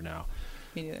remember now.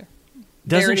 Me neither.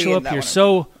 Doesn't show up here.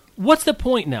 So what's the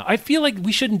point now? I feel like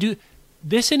we shouldn't do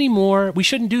this anymore. We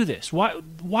shouldn't do this. Why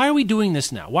are we doing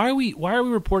this now? Why are we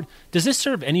reporting? Does this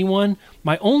serve anyone?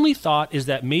 My only thought is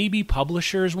that maybe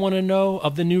publishers want to know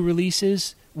of the new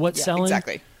releases, what's selling.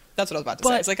 Exactly. That's what I was about to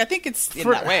say. It's like, I think it's in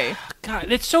that way.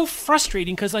 God, it's so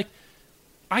frustrating because, like,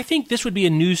 I think this would be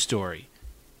a news story,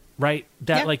 right?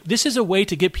 That, like, this is a way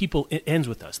to get people, it ends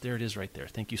with us. There it is right there.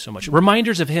 Thank you so much.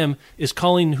 Reminders of Him is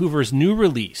Colleen Hoover's new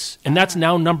release, and that's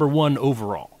now number 1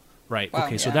 overall. Right. Wow,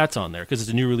 okay, so that's on there because it's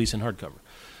a new release in hardcover.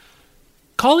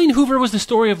 Colleen Hoover was the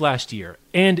story of last year.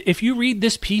 And if you read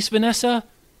this piece, Vanessa,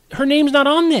 her name's not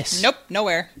on this. Nope,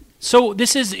 nowhere. So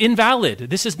this is invalid.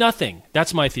 This is nothing.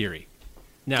 That's my theory.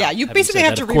 Now, you basically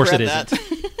have to reread that.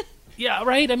 Yeah,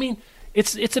 right? I mean,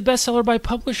 it's a bestseller by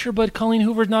publisher, but Colleen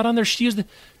Hoover's not on there. She used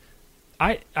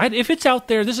if it's out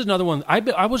there, this is another one.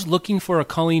 I was looking for a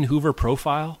Colleen Hoover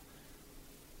profile,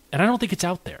 and I don't think it's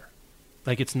out there.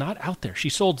 Like, it's not out there. She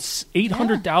sold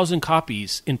 800,000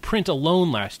 copies in print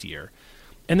alone last year.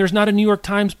 And there's not a New York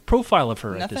Times profile of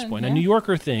her at this point. A New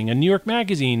Yorker thing, a New York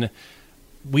Magazine.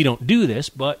 We don't do this,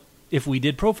 but if we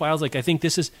did profiles, like, I think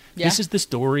this is the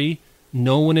story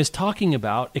no one is talking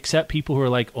about except people who are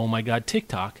like, oh my God,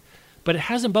 TikTok. But it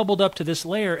hasn't bubbled up to this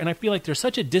layer. And I feel like there's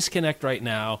such a disconnect right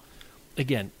now.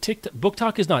 Again, Book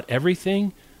Talk is not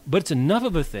everything, but it's enough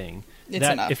of a thing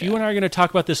if you and I are going to talk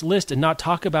about this list and not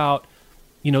talk about,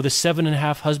 the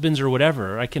 7.5 Husbands or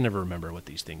whatever. I can never remember what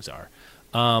these things are.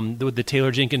 The Taylor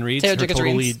Jenkins Reid,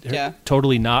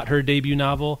 totally not her debut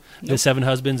novel. Nope. The 7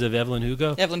 Husbands of Evelyn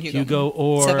Hugo.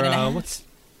 Or 7.5. What's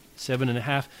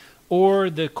 7.5?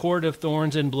 Or the Court of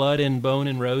Thorns and Blood and Bone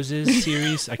and Roses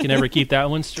series. I can never keep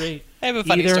that one straight. I have a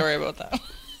funny story about that.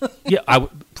 Yeah,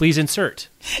 please insert.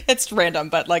 It's random,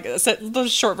 but like the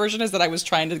short version is that I was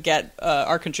trying to get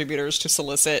our contributors to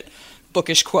solicit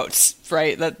bookish quotes,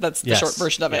 right? That's the short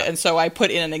version of it. And so I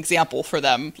put in an example for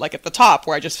them, like at the top,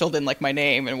 where I just filled in like my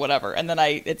name and whatever. And then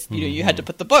you had to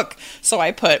put the book. So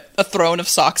I put A Throne of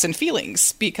Socks and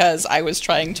Feelings because I was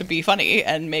trying to be funny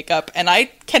and make up. And I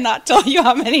cannot tell you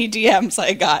how many DMs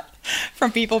I got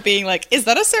from people being like, "Is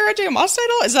that a Sarah J. Maas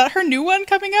title? Is that her new one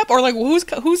coming up?" Or like, "Who's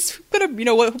gonna who's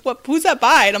that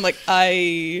by?" And I'm like,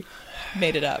 "I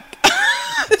made it up."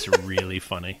 It's really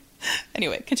funny.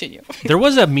 Anyway, continue. There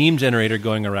was a meme generator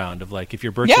going around of like, if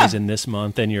your birthday's in this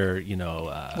month and you're,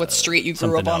 what street you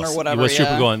grew up on or whatever. What street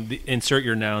we're going, insert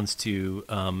your nouns to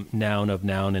noun of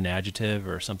noun and adjective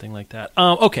or something like that.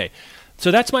 Okay. So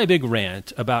that's my big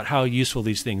rant about how useful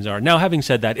these things are. Now, having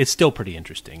said that, it's still pretty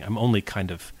interesting. I'm only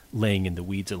kind of laying in the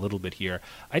weeds a little bit here.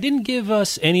 I didn't give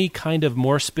us any kind of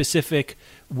more specific,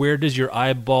 where does your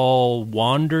eyeball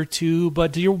wander to,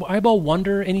 but does your eyeball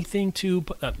wander anything to,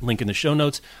 link in the show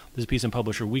notes. There's a piece in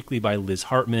Publisher Weekly by Liz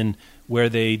Hartman where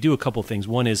they do a couple things.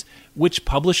 One is which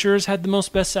publishers had the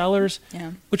most bestsellers,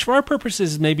 which for our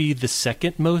purposes is maybe the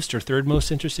second most or third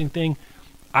most interesting thing.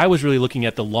 I was really looking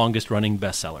at the longest running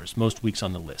bestsellers, most weeks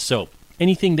on the list. So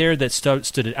anything there that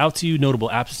stood out to you, notable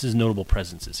absences, notable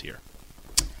presences here?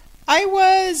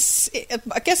 What's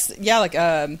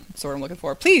what I'm looking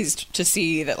for. Pleased to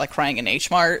see that like Crying in H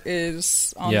Mart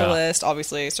is on the list.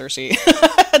 Obviously, Cersei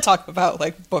talk about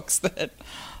like books that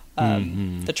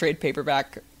the trade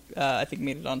paperback I think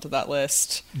made it onto that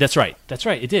list. That's right.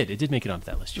 It did make it onto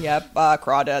that list. Yep.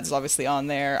 Crawdads is obviously on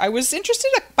there. I was interested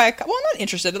I'm not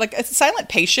interested. Like A Silent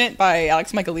Patient by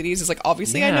Alex Michaelides is like,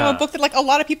 obviously I know a book that like a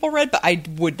lot of people read, but I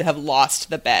would have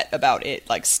lost the bet about it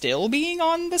like still being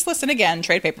on this list. And again,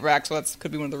 trade paperback, so that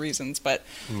could be one of the reasons. But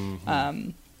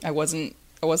I wasn't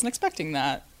expecting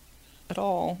that at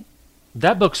all.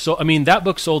 That book sold in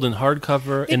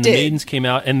hardcover, and The Maidens came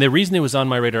out. And the reason it was on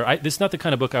my radar, this is not the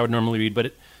kind of book I would normally read,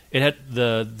 but it had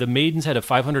the Maidens had a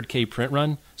 500K print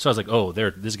run, so I was like, oh,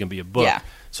 this is going to be a book. Yeah.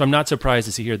 So I'm not surprised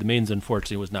to see here. The Maidens,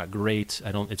 unfortunately, was not great.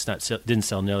 Didn't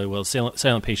sell nearly well.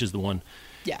 Silent Patient is the one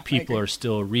people are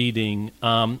still reading.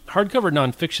 Hardcover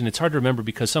nonfiction, it's hard to remember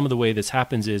because some of the way this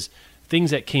happens is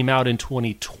things that came out in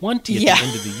 2020 at the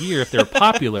end of the year, if they're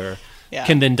popular,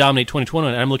 can then dominate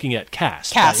 2021. And I'm looking at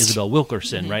Cast. By Isabel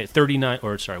Wilkerson, right? 30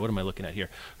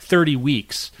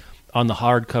 weeks on the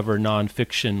hardcover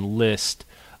nonfiction list.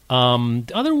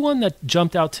 The other one that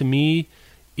jumped out to me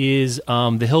is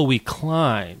The Hill We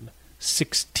Climb,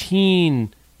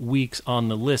 16 weeks on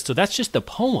the list. So that's just the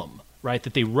poem, right,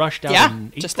 that they rushed out in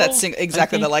April, just that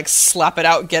exactly, the like slap it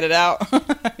out, get it out.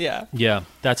 Yeah,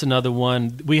 that's another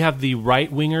one. We have the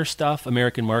right-winger stuff,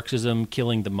 American Marxism,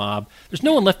 Killing the Mob. There's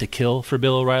no one left to kill for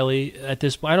Bill O'Reilly at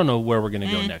this point. I don't know where we're going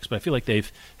to go next, but I feel like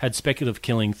they've had speculative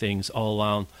killing things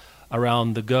all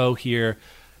around the go here.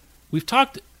 We've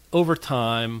talked over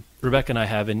time, Rebecca and I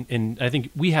have, and I think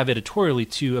we have editorially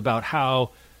too, about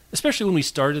how, especially when we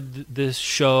started this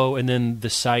show and then the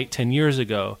site 10 years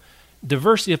ago,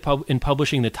 diversity in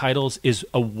publishing the titles is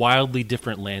a wildly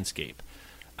different landscape.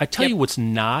 I tell you what's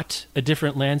not a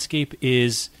different landscape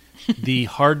is the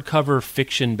hardcover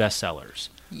fiction bestsellers.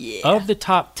 Yeah. Of the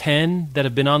top 10 that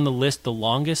have been on the list the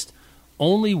longest,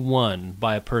 only one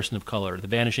by a person of color, The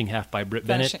Vanishing Half by Britt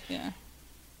Bennett.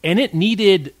 And it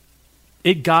needed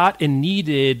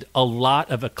a lot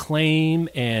of acclaim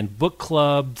and book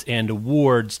clubs and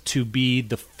awards to be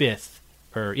the fifth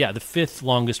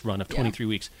longest run of 23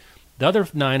 weeks. The other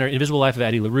 9 are Invisible Life of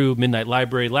Addie LaRue, Midnight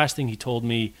Library, Last Thing He Told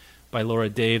Me by Laura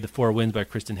Dave, The Four Winds by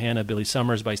Kristen Hanna, Billy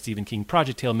Summers by Stephen King,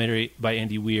 Project Hail Mary by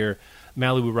Andy Weir,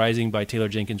 Malibu Rising by Taylor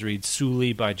Jenkins Reid,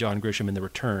 Sully by John Grisham, and The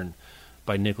Return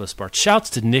by Nicholas Sparks. Shouts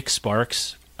to Nick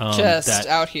Sparks.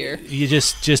 Out here. You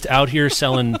just out here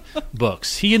selling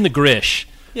books. He and the Grish.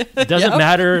 It doesn't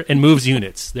matter and moves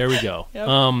units. There we go.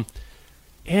 Yep.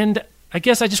 And I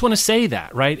guess I just want to say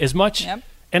that, right? As much,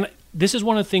 and this is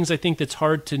one of the things I think that's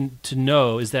hard to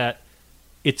know is that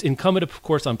it's incumbent, of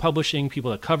course, on publishing, people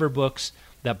that cover books,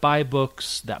 that buy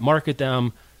books, that market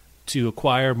them, to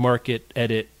acquire, market,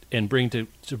 edit, and bring to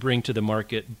the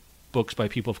market books by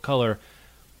people of color.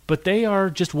 But they are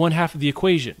just one half of the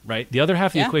equation, right? The other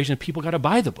half of the equation, people got to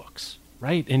buy the books,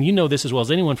 right? And you know this as well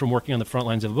as anyone from working on the front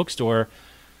lines of a bookstore.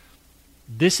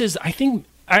 This is,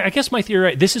 I guess my theory,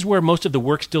 right, this is where most of the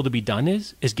work still to be done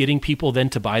is getting people then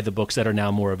to buy the books that are now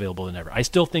more available than ever. I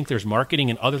still think there's marketing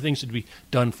and other things to be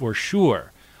done for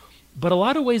sure. But a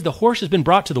lot of ways the horse has been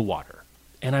brought to the water.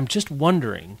 And I'm just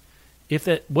wondering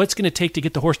what's going to take to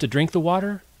get the horse to drink the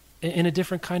water in a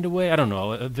different kind of way. I don't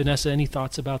know. Vanessa, any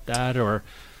thoughts about that? Or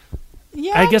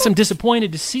Yeah, I guess I'm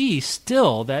disappointed to see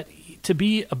still that to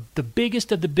be the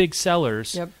biggest of the big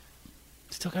sellers, Yep.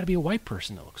 still got to be a white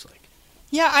person, it looks like.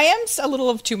 Yeah, I am a little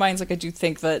of two minds. Like, I do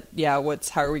think that, how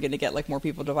are we going to get, like, more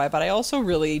people to buy? But I also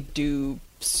really do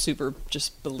super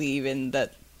just believe in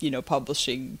that,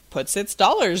 publishing puts its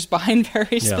dollars behind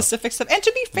very specific stuff. And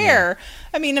to be fair,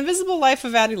 I mean, Invisible Life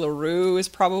of Addie LaRue is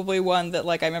probably one that,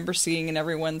 like, I remember seeing in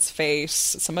everyone's face.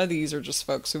 Some of these are just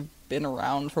folks who've been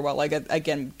around for a while. Like,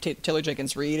 again, Taylor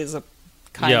Jenkins Reid is a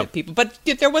kind of people. But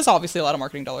there was obviously a lot of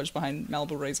marketing dollars behind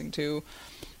Malibu Rising, too.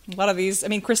 A lot of these, I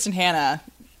mean, Kristen Hanna...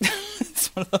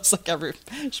 It's one of those, like,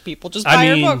 people just buy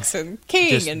her books, and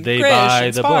King and Grish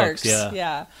and Sparks. Books,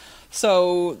 yeah.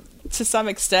 So to some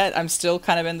extent, I'm still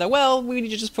kind of in we need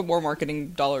to just put more marketing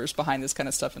dollars behind this kind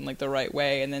of stuff in, like, the right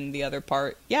way. And then the other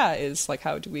part, is, like,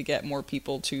 how do we get more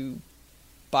people to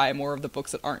buy more of the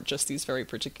books that aren't just these very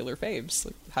particular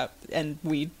faves? Like, and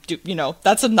we do,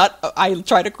 that's a nut I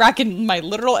try to crack in my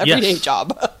literal everyday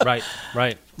job. Right.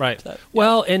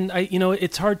 Well, and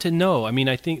it's hard to know. I mean,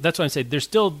 I think that's why I say there's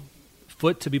still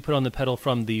foot to be put on the pedal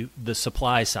from the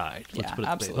supply side. Let's put it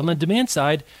absolutely. On the demand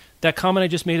side, that comment I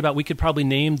just made about we could probably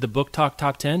name the Book Talk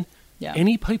Top 10. Yeah.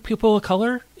 Any people of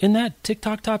color in that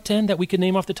TikTok Top 10 that we could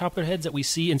name off the top of their heads that we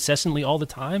see incessantly all the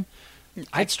time?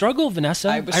 I'd struggle, Vanessa.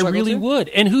 I really would.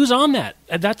 And who's on that?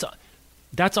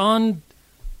 That's on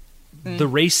the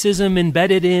racism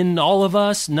embedded in all of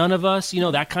us, none of us,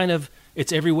 that kind of,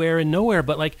 it's everywhere and nowhere.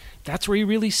 But, like, that's where you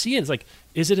really see it. It's like,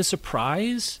 is it a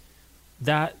surprise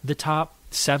that the top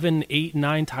 7, 8,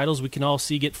 9 titles we can all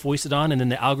see get foisted on, and then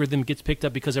the algorithm gets picked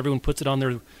up because everyone puts it on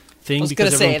their thing? I was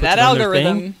going to say, that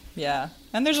algorithm,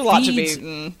 and there's a lot to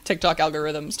be TikTok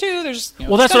algorithms too. There's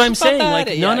well, that's what I'm saying.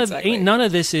 Like, none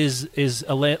of this is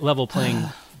a level playing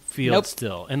field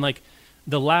still, and, like,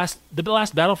 the last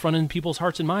battlefront in people's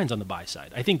hearts and minds on the buy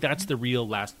side. I think that's the real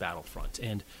last battlefront,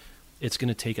 and it's going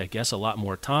to take, I guess, a lot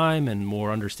more time and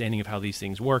more understanding of how these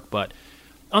things work. But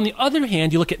on the other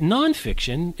hand, you look at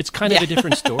nonfiction; it's kind of a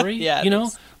different story.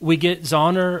 We get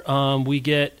Zahner, we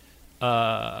get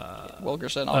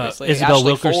Wilkerson, obviously, Isabel Ashley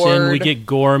Wilkerson, Ford. we get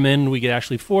Gorman, we get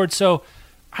Ashley Ford. So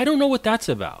I don't know what that's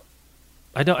about.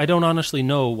 I don't honestly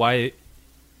know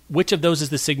which of those is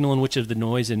the signal and which of the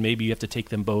noise, and maybe you have to take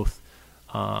them both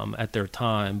at their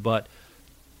time. But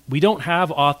we don't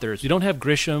have authors. We don't have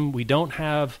Grisham. We don't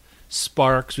have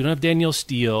Sparks. We don't have Danielle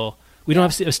Steele. We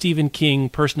don't have a Stephen King,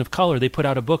 person of color. They put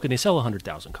out a book and they sell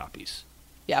 100,000 copies.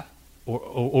 Yeah. Or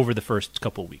over the first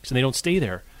couple of weeks, and they don't stay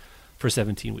there for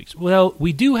 17 weeks. Well,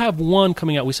 we do have one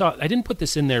coming out. I didn't put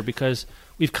this in there because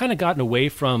we've kind of gotten away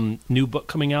from new book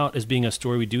coming out as being a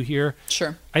story we do here.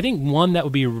 Sure. I think one that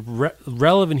would be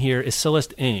relevant here is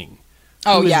Celeste Ng.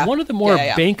 Oh, who is yeah. one of the more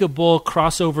bankable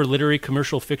crossover literary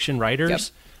commercial fiction writers. Yep.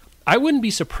 I wouldn't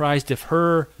be surprised if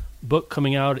her book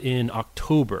coming out in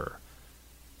October,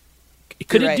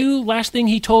 could it do Last Thing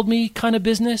He Told Me kind of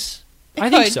business? I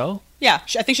think so. Yeah,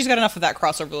 I think she's got enough of that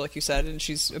crossover, like you said, and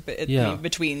she's a bit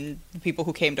between the people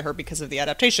who came to her because of the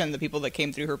adaptation, the people that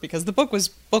came through her because the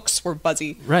books were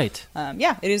buzzy. Right.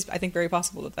 It is, I think, very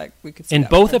possible that we could see and that.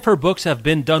 And both of her books have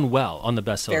been done well on the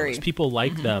bestseller list. People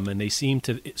like them, and they seem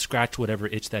to scratch whatever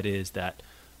itch that is. That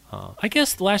I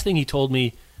guess the Last Thing He Told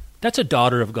Me, that's a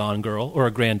daughter of Gone Girl, or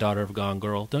a granddaughter of Gone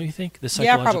Girl, don't you think? The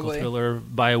psychological thriller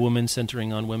by a woman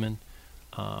centering on women.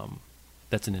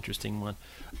 That's an interesting one.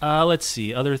 Let's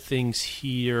see. Other things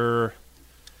here.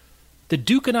 The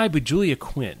Duke and I by Julia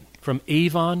Quinn from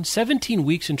Avon. 17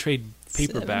 weeks in trade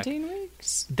paperback. 17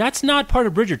 weeks? That's not part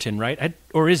of Bridgerton, right?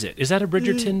 Or is it? Is that a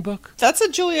Bridgerton book? That's a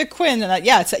Julia Quinn. And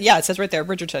it says right there,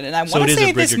 Bridgerton. And I want to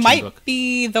say this might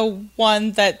be the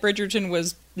one that Bridgerton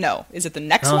was... No. Is it the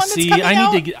next one that's coming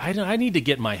out? I need to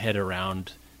get my head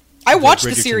around... I watched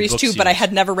the series too, but I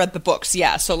had never read the books.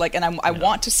 Yeah, so I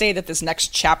want to say that this next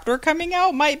chapter coming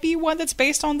out might be one that's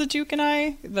based on The Duke and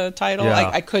I. The title,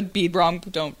 I could be wrong.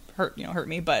 Don't hurt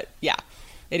me, but yeah,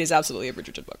 it is absolutely a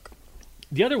Bridgerton book.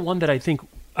 The other one that I think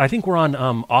we're on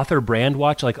author brand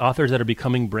watch, like authors that are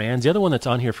becoming brands. The other one that's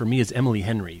on here for me is Emily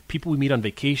Henry. People we meet on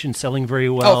vacation, selling very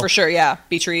well. Oh, for sure, yeah.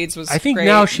 Beach Reads was. I think great.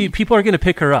 now people are going to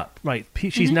pick her up. Right,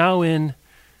 she's now in.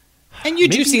 And you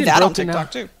do see that on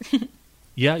TikTok too.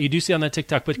 Yeah, you do see on that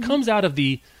TikTok, but it comes out of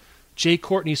the J.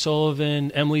 Courtney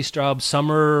Sullivan, Emily Straub,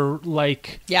 summer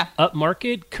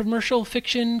upmarket commercial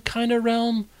fiction kind of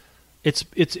realm.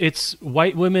 It's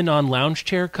white women on lounge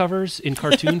chair covers in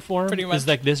cartoon form. Pretty much. Is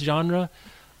like this genre.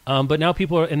 But now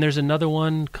people are, and there's another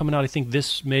one coming out, I think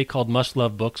this May, called Must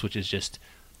Love Books, which is just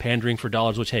pandering for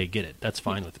dollars, which, hey, get it. That's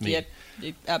fine with me.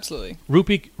 Yeah, absolutely.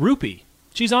 Rupi,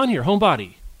 she's on here,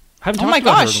 Homebody. haven't Oh talked my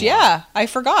about her in a gosh, while. yeah, I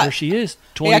forgot. There she is.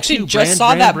 I 22, actually just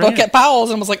saw that book at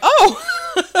Powell's and was like,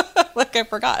 oh, like I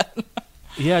forgot.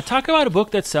 Yeah, talk about a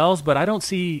book that sells, but I don't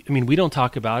see, I mean, we don't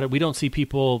talk about it. We don't see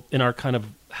people in our kind of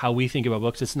how we think about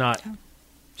books. It's not,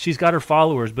 she's got her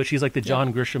followers, but she's like the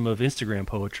John Grisham of Instagram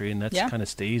poetry, and that's kind of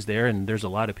stays there, and there's a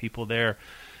lot of people there.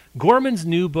 Gorman's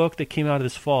new book that came out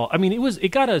this fall, I mean, it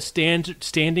got a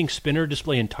standing spinner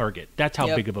display in Target. That's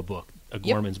how big of a book, a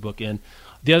Gorman's book. And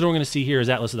the other one we're going to see here is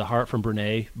Atlas of the Heart from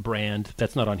Brene Brand.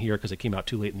 That's not on here because it came out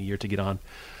too late in the year to get on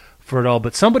for it all.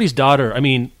 But Somebody's Daughter, I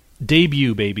mean,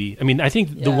 debut, baby. I mean, I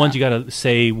think the ones you got to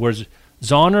say was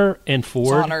Zahner and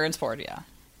Ford. Zahner and Ford, yeah.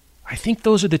 I think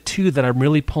those are the two that I'm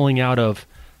really pulling out of.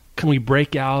 Can we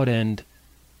break out and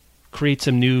create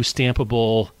some new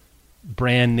stampable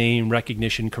brand name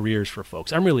recognition careers for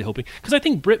folks? I'm really hoping, because I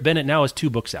think Britt Bennett now has 2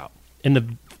 books out,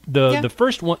 and the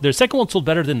first one, the second one sold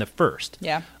better than the first,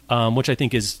 which I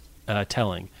think is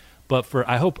telling. But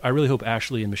I really hope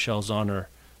Ashley and Michelle Zahner.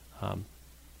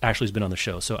 Ashley's been on the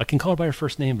show, so I can call her by her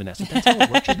first name, Vanessa. That's how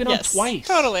it works. She's been on twice.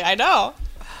 Totally, I know.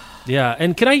 Yeah,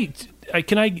 and can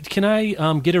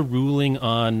I get a ruling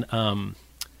on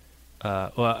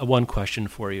one question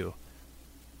for you?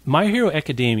 My Hero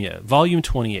Academia, Volume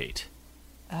 28.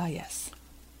 Ah, yes.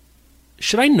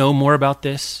 Should I know more about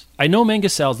this? I know manga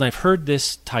sells, and I've heard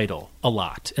this title a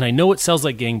lot, and I know it sells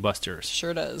like gangbusters.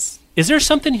 Sure does. Is there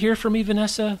something here for me,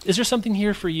 Vanessa? Is there something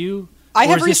here for you? I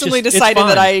have recently decided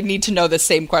that I need to know the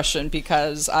same question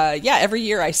because, every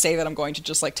year I say that I'm going to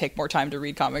just like take more time to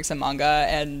read comics and manga,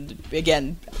 and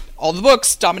again, all the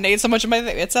books dominate so much of my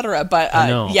thing, etc. But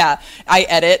I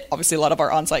edit obviously a lot of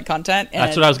our on-site content. And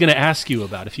that's what I was going to ask you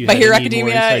about. If you My had Hero any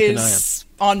more Academia insight than I am. is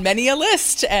on many a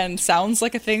list and sounds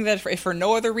like a thing that, if for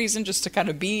no other reason, just to kind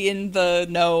of be in the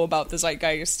know about the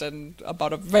zeitgeist and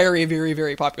about a very, very,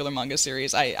 very popular manga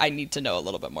series, I need to know a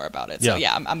little bit more about it. So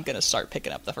I'm going to start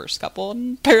picking up the first couple,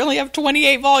 and apparently I have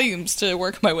 28 volumes to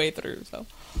work my way through. So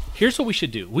here's what we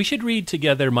should do. We should read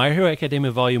together My Hero Academia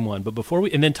Volume 1, but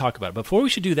and then talk about it. Before we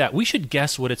should do that, we should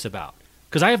guess what it's about,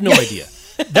 because I have no idea.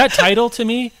 That title to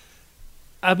me,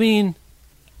 I mean,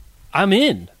 I'm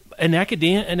in. An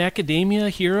academia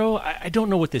hero. I don't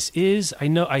know what this is. I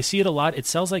know I see it a lot. It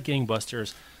sells like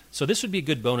gangbusters. So this would be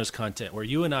good bonus content where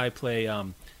you and I play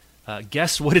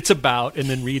guess what it's about and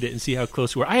then read it and see how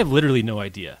close we are. I have literally no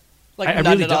idea. Like I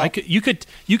none really at don't. all.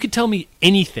 You could tell me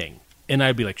anything and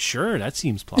I'd be like, sure, that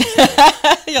seems plausible.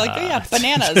 You're like,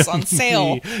 bananas on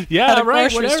sale. Yeah, at a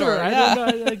right. grocery Whatever. store. I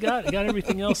don't know. I got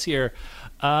everything else here.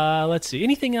 Let's see.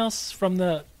 Anything else from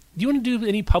the? Do you want to do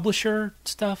any publisher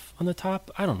stuff on the top?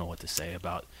 I don't know what to say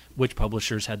about which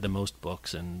publishers had the most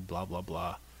books and blah, blah,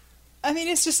 blah. I mean,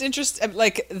 it's just interesting.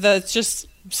 Like, the just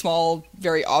small,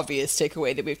 very obvious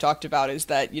takeaway that we've talked about is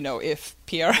that, if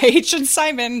PRH and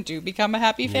Simon do become a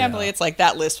happy family, it's like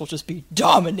that list will just be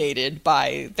dominated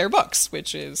by their books,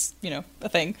 which is, a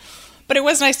thing. But it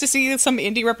was nice to see some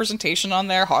indie representation on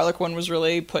there. Harlequin was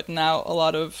really putting out a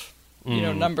lot of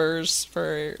numbers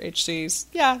for HCs.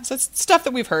 Yeah, so it's stuff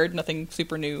that we've heard, nothing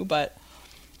super new, but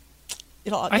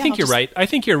I think you're right. I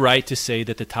think you're right to say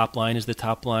that the top line is the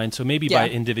top line. So maybe by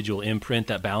individual imprint,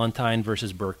 that Ballantine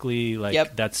versus Berkeley,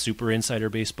 that's super insider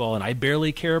baseball, and I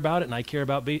barely care about it, and I care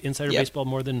about insider baseball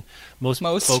more than most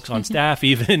folks on staff,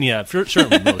 even.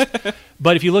 Certainly most.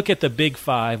 But if you look at the Big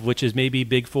Five, which is maybe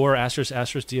Big Four, Asterisk,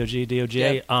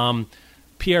 DOJ,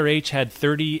 PRH had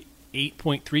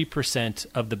 38.3%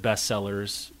 of the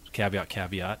bestsellers,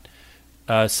 caveat.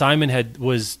 Simon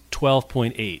was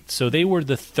 12.8, so they were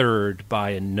the third by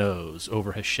a nose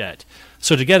over Hachette.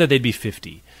 So together they'd be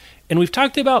 50. And we've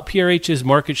talked about PRH's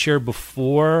market share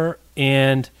before,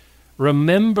 and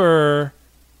remember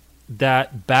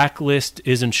that Backlist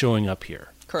isn't showing up here.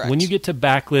 Correct. When you get to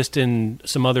Backlist and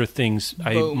some other things,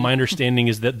 my understanding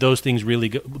is that those things really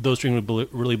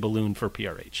balloon for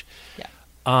PRH. Yeah.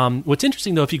 What's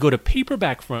interesting, though, if you go to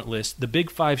paperback front list, the Big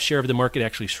Five share of the market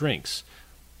actually shrinks.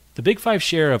 The Big Five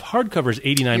share of hardcover is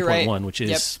 89.1, which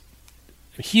is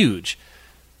huge.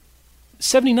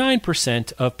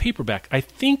 79% of paperback. I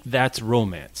think that's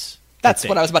romance. That's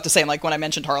what I was about to say. Like, when I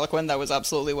mentioned Harlequin, that was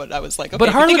absolutely what I was like, okay. But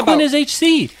Harlequin is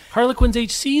HC. Harlequin's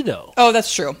HC, though. Oh,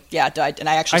 that's true. Yeah, and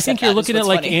I actually I think you're looking at,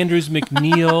 like, funny. Andrews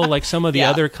McNeil, like some of the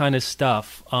other kind of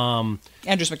stuff.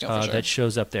 Andrews McNeil, for sure. That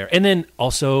shows up there. And then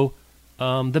also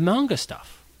the manga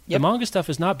stuff. Yep. The manga stuff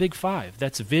is not Big Five.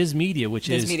 That's Viz Media,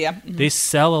 Mm-hmm. They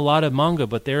sell a lot of manga,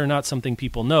 but they're not something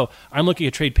people know. I'm looking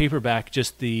at trade paperback,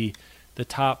 just the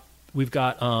top. We've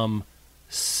got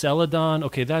Celadon.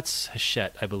 Okay, that's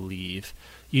Hachette, I believe.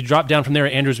 You drop down from there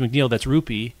at Andrews McNeil, that's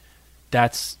Rupee.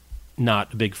 That's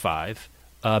not a Big Five.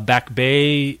 Back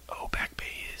Bay. Oh, Back Bay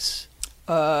is.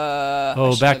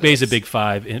 Back Bay's a big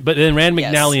 5, but then Rand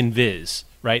Yes. McNally and Viz,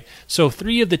 right? So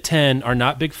 3 of the 10 are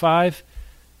not big 5.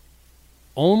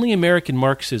 Only American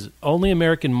Marxism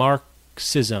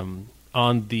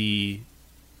on the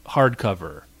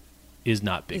hardcover is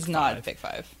not big 5. Is not big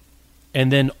 5.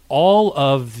 And then all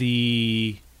of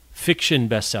the fiction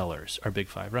bestsellers are big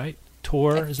 5, right?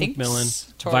 Tor is Macmillan,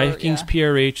 Tor, Vikings yeah.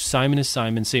 PRH, Simon is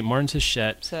Simon, St. Martin's is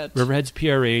Shet, Set. Riverhead's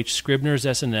PRH, Scribner's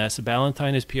SNS,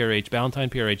 Ballantine is PRH, Ballantine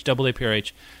PRH, Double A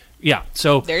PRH. Yeah,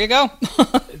 so There you go.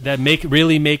 that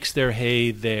really makes their hay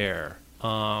there.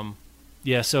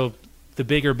 So the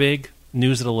big are big.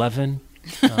 News at 11.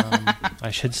 I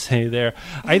should say there.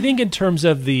 I think in terms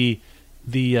of the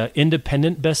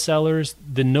independent bestsellers,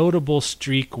 the notable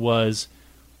streak was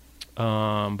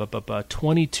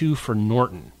 22 for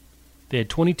Norton. They had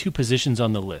 22 positions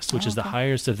on the list, which is the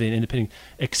highest of the independent,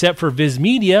 except for Viz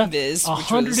Media, Viz, which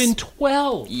was-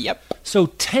 112. Yep. So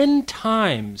 10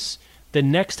 times the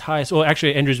next highest. Well,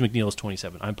 actually, Andrews McNeil is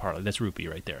 27. I'm partly. That's Rupee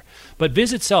right there. But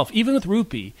Viz itself, even with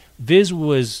Rupee, Viz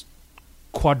was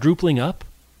quadrupling up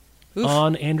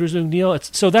on Andrews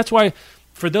McNeil. So that's why,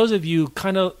 for those of you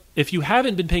if you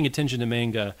haven't been paying attention to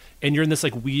manga and you're in this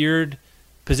like weird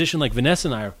position like Vanessa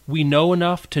and I are, we know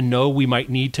enough to know we might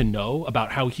need to know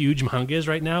about how huge manga is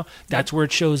right now. That's where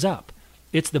it shows up.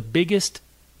 It's the biggest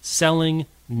selling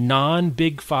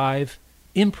non-Big 5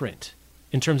 imprint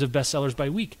in terms of bestsellers by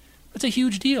week. That's a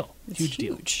huge deal. It's huge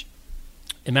deal. huge.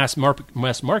 And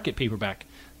mass market paperback,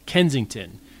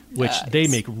 Kensington, which Nice. they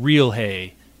make real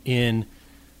hay in.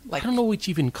 Like, I don't know what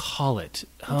you even call it.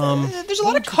 there's a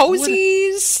lot of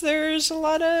cozies. There's a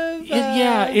lot of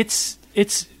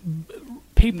It's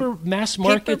paper mass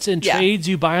markets and yeah. trades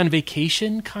you buy on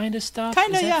vacation kind of stuff.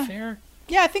 Kinda, Is that yeah. fair?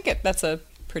 Yeah, I think that's a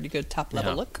pretty good top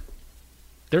level Yeah. look.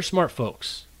 They're smart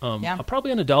folks. Yeah.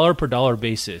 Probably on a dollar per dollar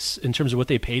basis in terms of what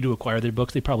they pay to acquire their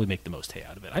books. They probably make the most hay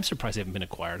out of it. I'm surprised they haven't been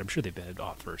acquired. I'm sure they've had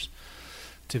offers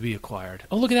to be acquired.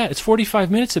 Oh, look at that! It's 45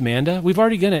 minutes, Amanda. We've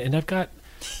already done it, and I've got.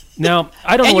 Now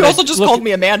I don't know. And what you also just look, called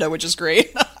me Amanda, which is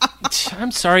great.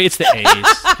 I'm sorry, it's the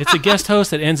A's. It's a guest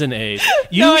host that ends in A's.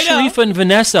 You, No, I know. Sharifa, and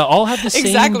Vanessa all have the same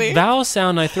Exactly. vowel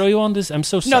sound. I throw you on this. I'm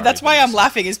so sorry. No, that's why I'm Vanessa.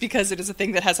 laughing, is because it is a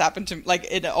thing that has happened to, like,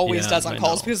 it always Yeah, does on I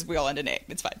calls, know. because we all end in A.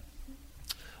 It's fine.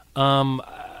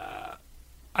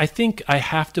 I think I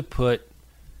have to put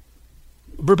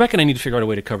Rebecca and I need to figure out a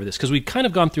way to cover this because we've kind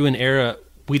of gone through an era.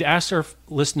 We'd asked our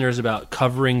listeners about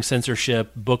covering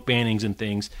censorship, book bannings, and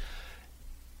things,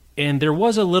 and there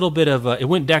was a little bit of it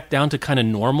went back down to kind of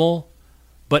normal.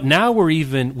 But now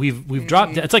we've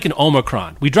dropped. It's like an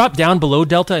Omicron. We dropped down below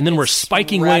Delta, and then we're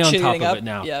spiking way on top ratcheting of up. it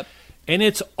now. Yep. And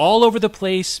it's all over the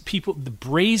place. People, the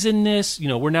brazenness.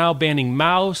 We're now banning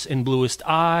Mouse and Bluest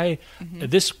Eye.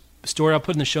 This story I'll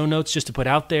put in the show notes just to put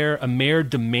out there. A mayor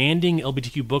demanding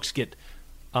LGBTQ books get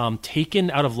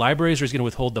taken out of libraries, or is going to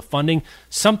withhold the funding.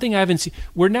 Something I haven't seen.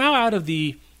 We're now out of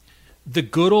the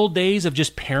good old days of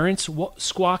just parents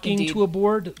squawking Indeed. to a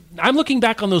board. I'm looking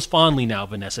back on those fondly now,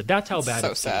 Vanessa. That's how bad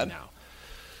So it's sad. getting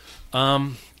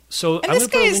now. So And I'm this going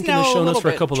to put guy a is link in now the a show notes little for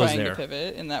a bit couple of those trying there. to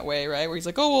pivot in that way, right? Where he's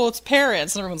like, oh, well, it's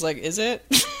parents. And everyone's like, is it?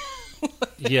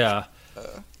 Yeah.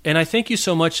 And I thank you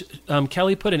so much.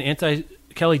 Kelly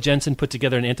Jensen put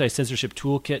together an anti-censorship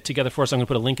toolkit together for us. I'm going to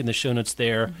put a link in the show notes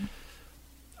there.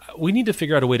 We need to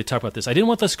figure out a way to talk about this. I didn't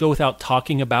want us to go without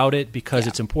talking about it because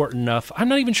it's important enough. I'm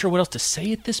not even sure what else to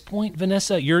say at this point,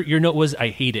 Vanessa. Your note was, I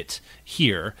hate it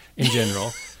here in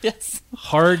general. Yes.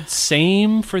 Hard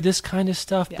same for this kind of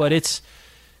stuff, but it's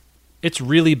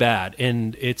really bad,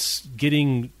 and it's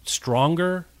getting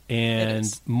stronger,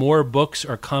 and more books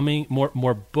are coming.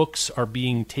 More books are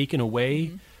being taken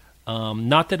away.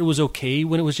 Not that it was okay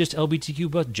when it was just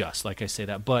LGBTQ, but just like I say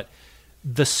that. But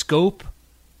the scope,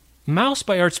 Mouse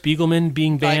by Art Spiegelman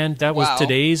being banned, that was wow.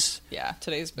 today's. Yeah,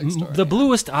 today's big story. The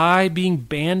Bluest Eye being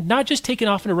banned, not just taken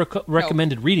off in a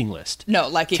recommended reading list. No,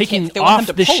 like it taken can't, they want off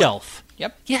them to the pull it. shelf.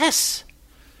 Yep. Yes.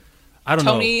 I don't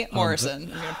know. Toni Morrison.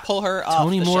 You're going to pull her off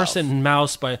Toni the Morrison shelf. and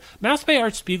Mouse by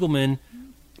Art Spiegelman,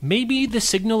 maybe the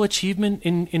signal achievement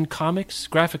in comics,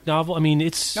 graphic novel. I mean,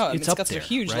 it's No, it's it's up got there, a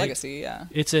huge right? legacy, yeah.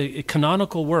 It's a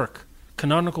canonical work.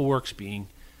 Canonical works being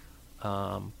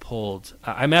pulled.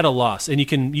 I'm at a loss, and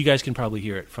you guys can probably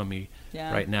hear it from me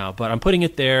right now. But I'm putting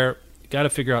it there. Got to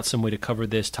figure out some way to cover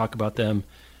this, talk about them,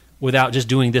 without just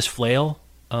doing this flail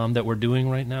that we're doing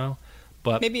right now.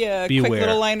 But maybe a be quick aware.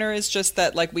 little liner is just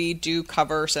that like we do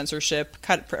cover censorship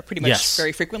pretty much Yes.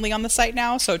 very frequently on the site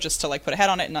now. So just to like put a head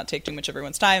on it and not take too much of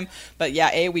everyone's time. But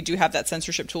yeah, we do have that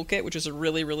censorship toolkit, which is a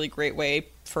really, really great way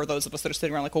for those of us that are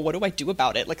sitting around like, well, what do I do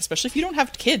about it? Like, especially if you don't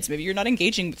have kids, maybe you're not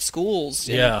engaging with schools.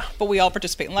 Yeah. But we all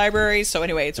participate in libraries. So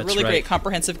anyway, it's a That's really right. great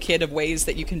comprehensive kit of ways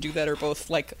that you can do that are both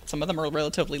like some of them are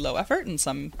relatively low effort and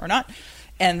some are not.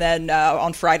 And then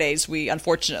on Fridays, we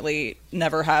unfortunately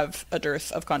never have a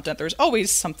dearth of content. There's always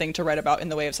something to write about in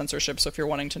the way of censorship. So if you're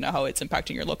wanting to know how it's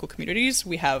impacting your local communities,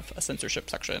 we have a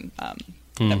censorship section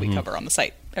that we cover on the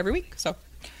site every week. So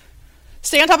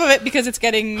stay on top of it because it's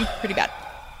getting pretty bad.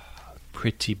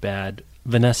 Pretty bad.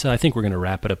 Vanessa, I think we're going to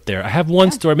wrap it up there. I have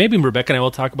one story. Maybe Rebecca and I will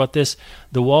talk about this.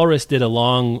 The Walrus did a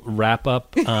long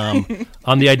wrap-up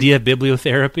on the idea of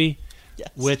bibliotherapy, Yes.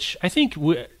 which I think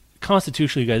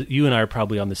constitutionally, you and I are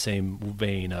probably on the same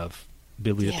vein of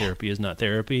bibliotherapy is not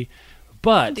therapy.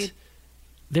 But Indeed.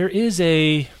 there is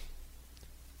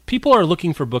people are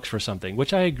looking for books for something,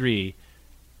 which I agree.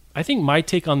 I think my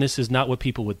take on this is not what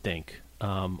people would think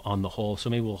on the whole,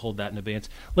 so maybe we'll hold that in abeyance.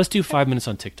 Let's do 5 minutes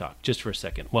on TikTok just for a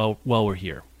second while we're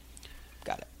here.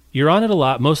 Got it. You're on it a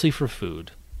lot, mostly for food.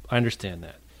 I understand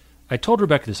that. I told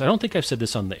Rebecca this. I don't think I've said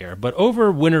this on the air, but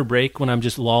over winter break when I'm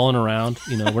just lolling around,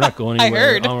 we're not going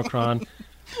anywhere. heard. Omicron.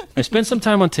 I spent some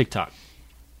time on TikTok.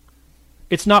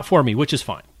 It's not for me, which is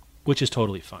fine, which is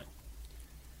totally fine.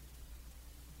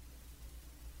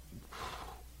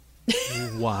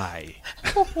 Why?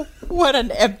 What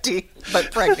an empty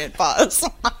but pregnant pause.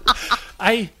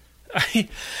 I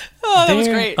Oh, that was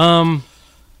great.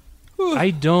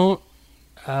 I don't.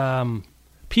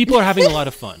 People are having a lot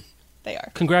of fun. They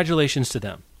are. Congratulations to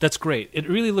them. That's great. It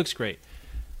really looks great.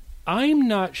 I'm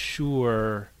not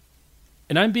sure,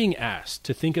 and I'm being asked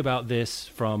to think about this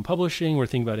from publishing or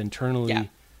think about internally. Yeah.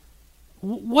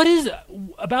 What is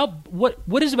about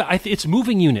what is about? It's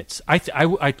moving units. I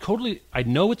totally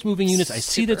know it's moving units. I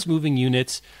see that it's moving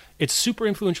units. It's super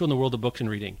influential in the world of books and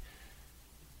reading.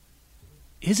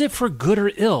 Is it for good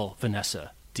or ill,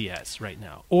 Vanessa Diaz, right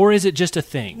now, or is it just a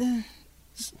thing?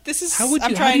 This is How do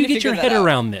I'm trying you to get figure your that head out.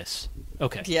 around this?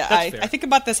 Okay, Yeah, that's fair. I think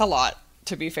about this a lot,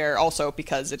 to be fair, also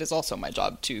because it is also my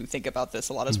job to think about this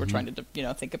a lot as Mm-hmm. we're trying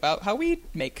to, think about how we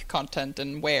make content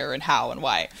and where and how and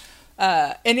why.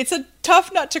 And it's a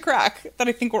tough nut to crack that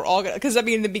I think we're all going to, because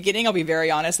in the beginning, I'll be very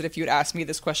honest that if you had asked me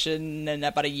this question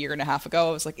about a year and a half ago,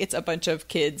 I was like, it's a bunch of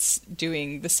kids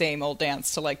doing the same old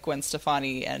dance to like Gwen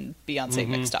Stefani and Beyonce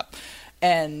mixed up.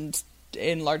 And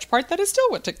in large part, that is still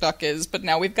what TikTok is. But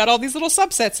now we've got all these little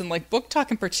subsets, and like Book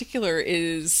Talk in particular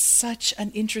is such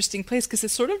an interesting place because it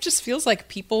sort of just feels like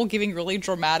people giving really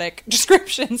dramatic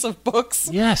descriptions of books.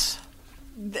 Yes.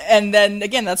 And then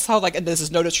again, that's how like, and this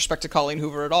is no disrespect to Colleen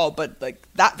Hoover at all, but like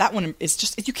that one is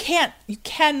just, you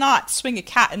cannot swing a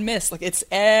cat and miss. Like it's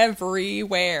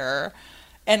everywhere.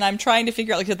 And I'm trying to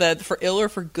figure out like the for ill or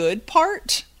for good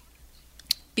part,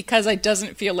 because it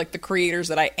doesn't feel like the creators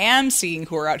that I am seeing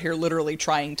who are out here literally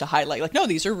trying to highlight, like, no,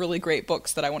 these are really great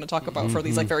books that I want to talk about for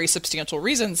these like very substantial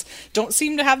reasons, don't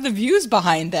seem to have the views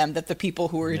behind them that the people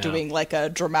who are doing like a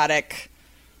dramatic,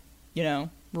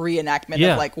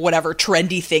 reenactment of like whatever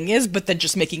trendy thing is, but then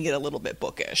just making it a little bit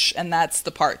bookish. And that's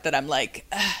the part that I'm like,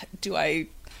 do I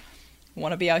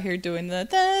want to be out here doing the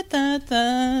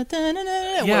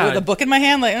with a book in my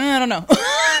hand? Like, I don't know.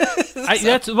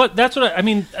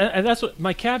 That's what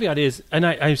my caveat is, and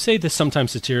I say this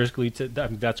sometimes satirically.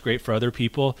 That's great for other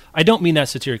people. I don't mean that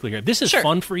satirically here. This is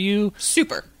fun for you.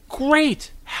 Super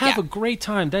great. Have a great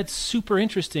time. That's super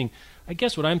interesting. I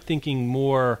guess what I'm thinking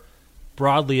more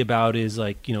broadly about is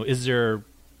like, is there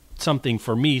something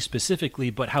for me specifically,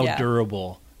 but how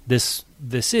durable this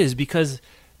is, because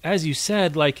as you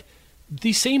said, like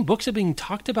these same books have been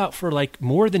talked about for like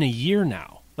more than a year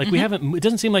now. Like it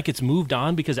doesn't seem like it's moved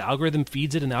on because the algorithm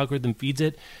feeds it and the algorithm feeds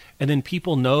it. And then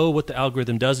people know what the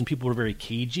algorithm does, and people are very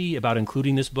cagey about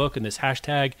including this book and this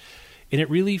hashtag, and it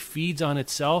really feeds on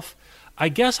itself. I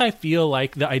guess I feel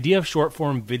like the idea of short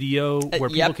form video where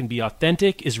people can be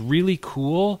authentic is really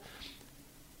cool.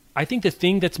 I think the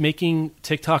thing that's making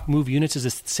TikTok move units is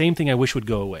the same thing I wish would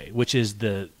go away, which is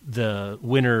the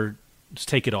winner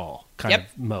take it all kind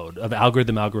of mode of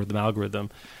algorithm.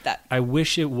 That I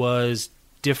wish it was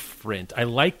different. I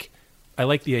like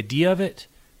the idea of it.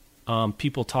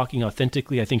 People talking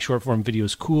authentically. I think short form video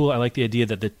is cool. I like the idea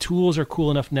that the tools are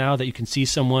cool enough now that you can see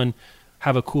someone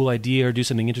have a cool idea or do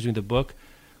something interesting with the book.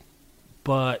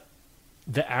 But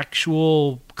the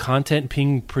actual content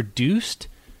being produced,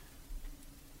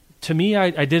 to me,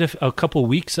 I did a couple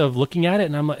weeks of looking at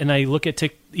it, and I look at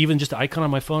even just the icon on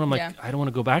my phone. I'm like, I don't want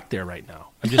to go back there right now.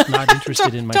 I'm just not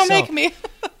interested in myself. Don't make me.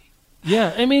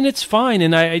 Yeah, I mean, it's fine.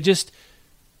 And I just,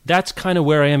 that's kind of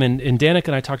where I am. And Danica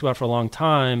and I talked about it for a long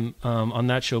time on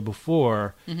that show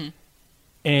before. Mm-hmm.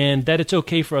 And that it's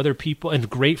okay for other people and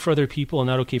great for other people and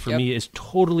not okay for me is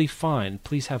totally fine.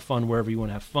 Please have fun wherever you want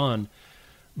to have fun.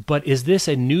 But is this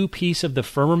a new piece of the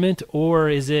firmament, or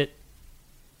is it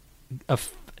a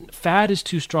fad is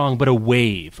too strong, but a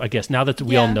wave, I guess, now that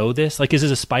we all know this? Like, is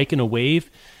this a spike in a wave?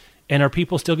 And are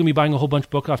people still going to be buying a whole bunch of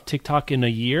books off TikTok in a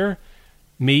year?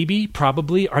 Maybe,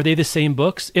 probably. Are they the same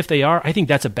books? If they are, I think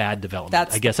that's a bad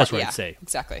development. I guess that's what I'd say.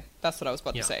 Exactly. That's what I was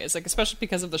about to say. It's like, especially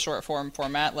because of the short form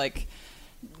format, like,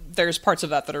 there's parts of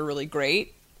that are really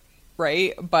great,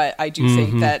 right? But I do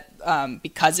think that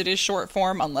because it is short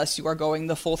form, unless you are going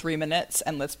the full 3 minutes,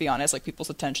 and let's be honest, like, people's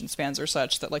attention spans are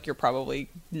such that, like, you're probably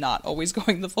not always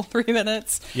going the full 3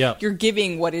 minutes. Yeah. You're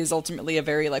giving what is ultimately a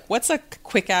very, like, what's a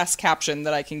quick-ass caption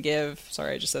that I can give?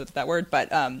 Sorry, I just said that word. But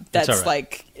that's right.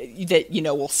 like, that,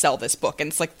 will sell this book.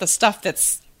 And it's like the stuff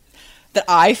that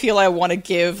I feel I want to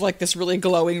give, like, this really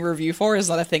glowing review for is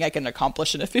not a thing I can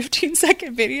accomplish in a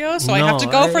 15-second video. So I have to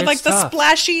go for, like, the tough.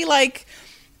 Splashy, like,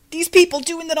 these people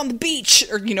doing that on the beach,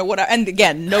 or, what. And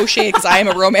again, no shade, because I am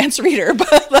a romance reader,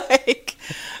 but, like,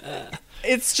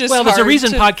 it's just well, there's a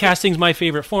reason to... podcasting's my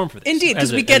favorite form for this. Indeed,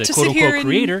 because we get to sit here and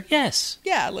creator. Yes.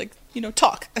 Yeah, like,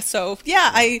 talk. So,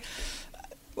 yeah,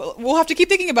 we'll have to keep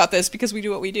thinking about this because we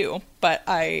do what we do. But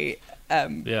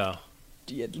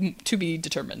to be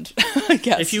determined, I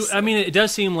guess. It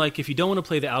does seem like if you don't want to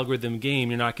play the algorithm game,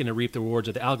 you're not going to reap the rewards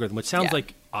of the algorithm, which sounds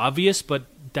like obvious, but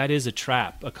that is a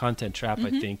trap, a content trap, I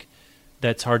think,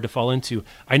 that's hard to fall into.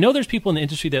 I know there's people in the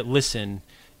industry that listen.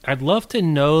 I'd love to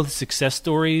know the success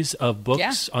stories of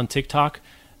books on TikTok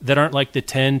that aren't like the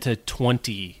 10 to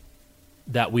 20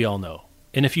 that we all know.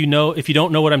 And if you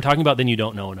don't know what I'm talking about, then you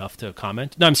don't know enough to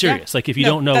comment. No, I'm serious. Like, if you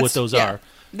don't know what those are.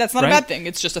 That's not a bad thing.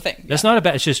 It's just a thing. That's not a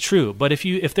bad. It's just true. But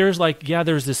if there's like,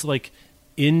 there's this like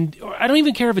I don't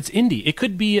even care if it's indie. It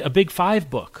could be a big 5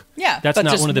 book. Yeah, that's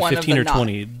not one of the 15 or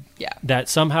 20. Yeah, that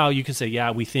somehow you can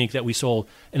say, we think that we sold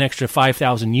an extra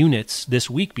 5,000 units this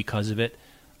week because of it.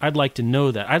 I'd like to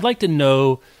know that. I'd like to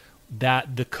know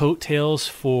that the coattails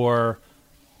for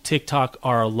TikTok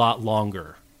are a lot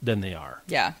longer than they are.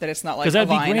 Yeah, that it's not like because that'd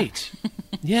be great.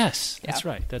 Yes, that's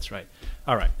right. That's right.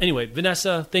 All right. Anyway,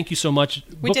 Vanessa, thank you so much.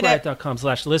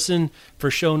 BookRiot.com/listen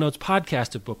for show notes,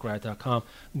 podcast at BookRiot.com.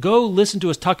 Go listen to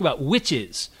us talk about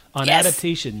witches on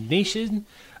Adaptation Nation.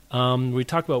 We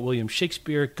talk about William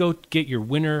Shakespeare. Go get your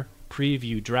winner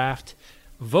preview draft.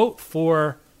 Vote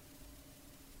for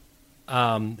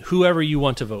whoever you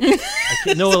want to vote.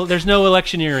 There's no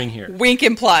electioneering here. Wink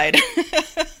implied.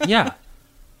 Yeah.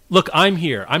 Look, I'm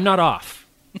here. I'm not off.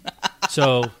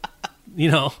 So,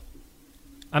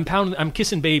 I'm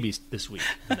kissing babies this week,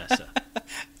 Vanessa.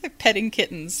 Like petting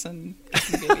kittens and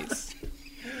kissing babies.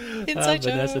 Inside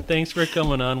joke. Vanessa, thanks for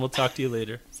coming on. We'll talk to you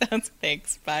later.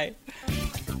 Thanks. Bye.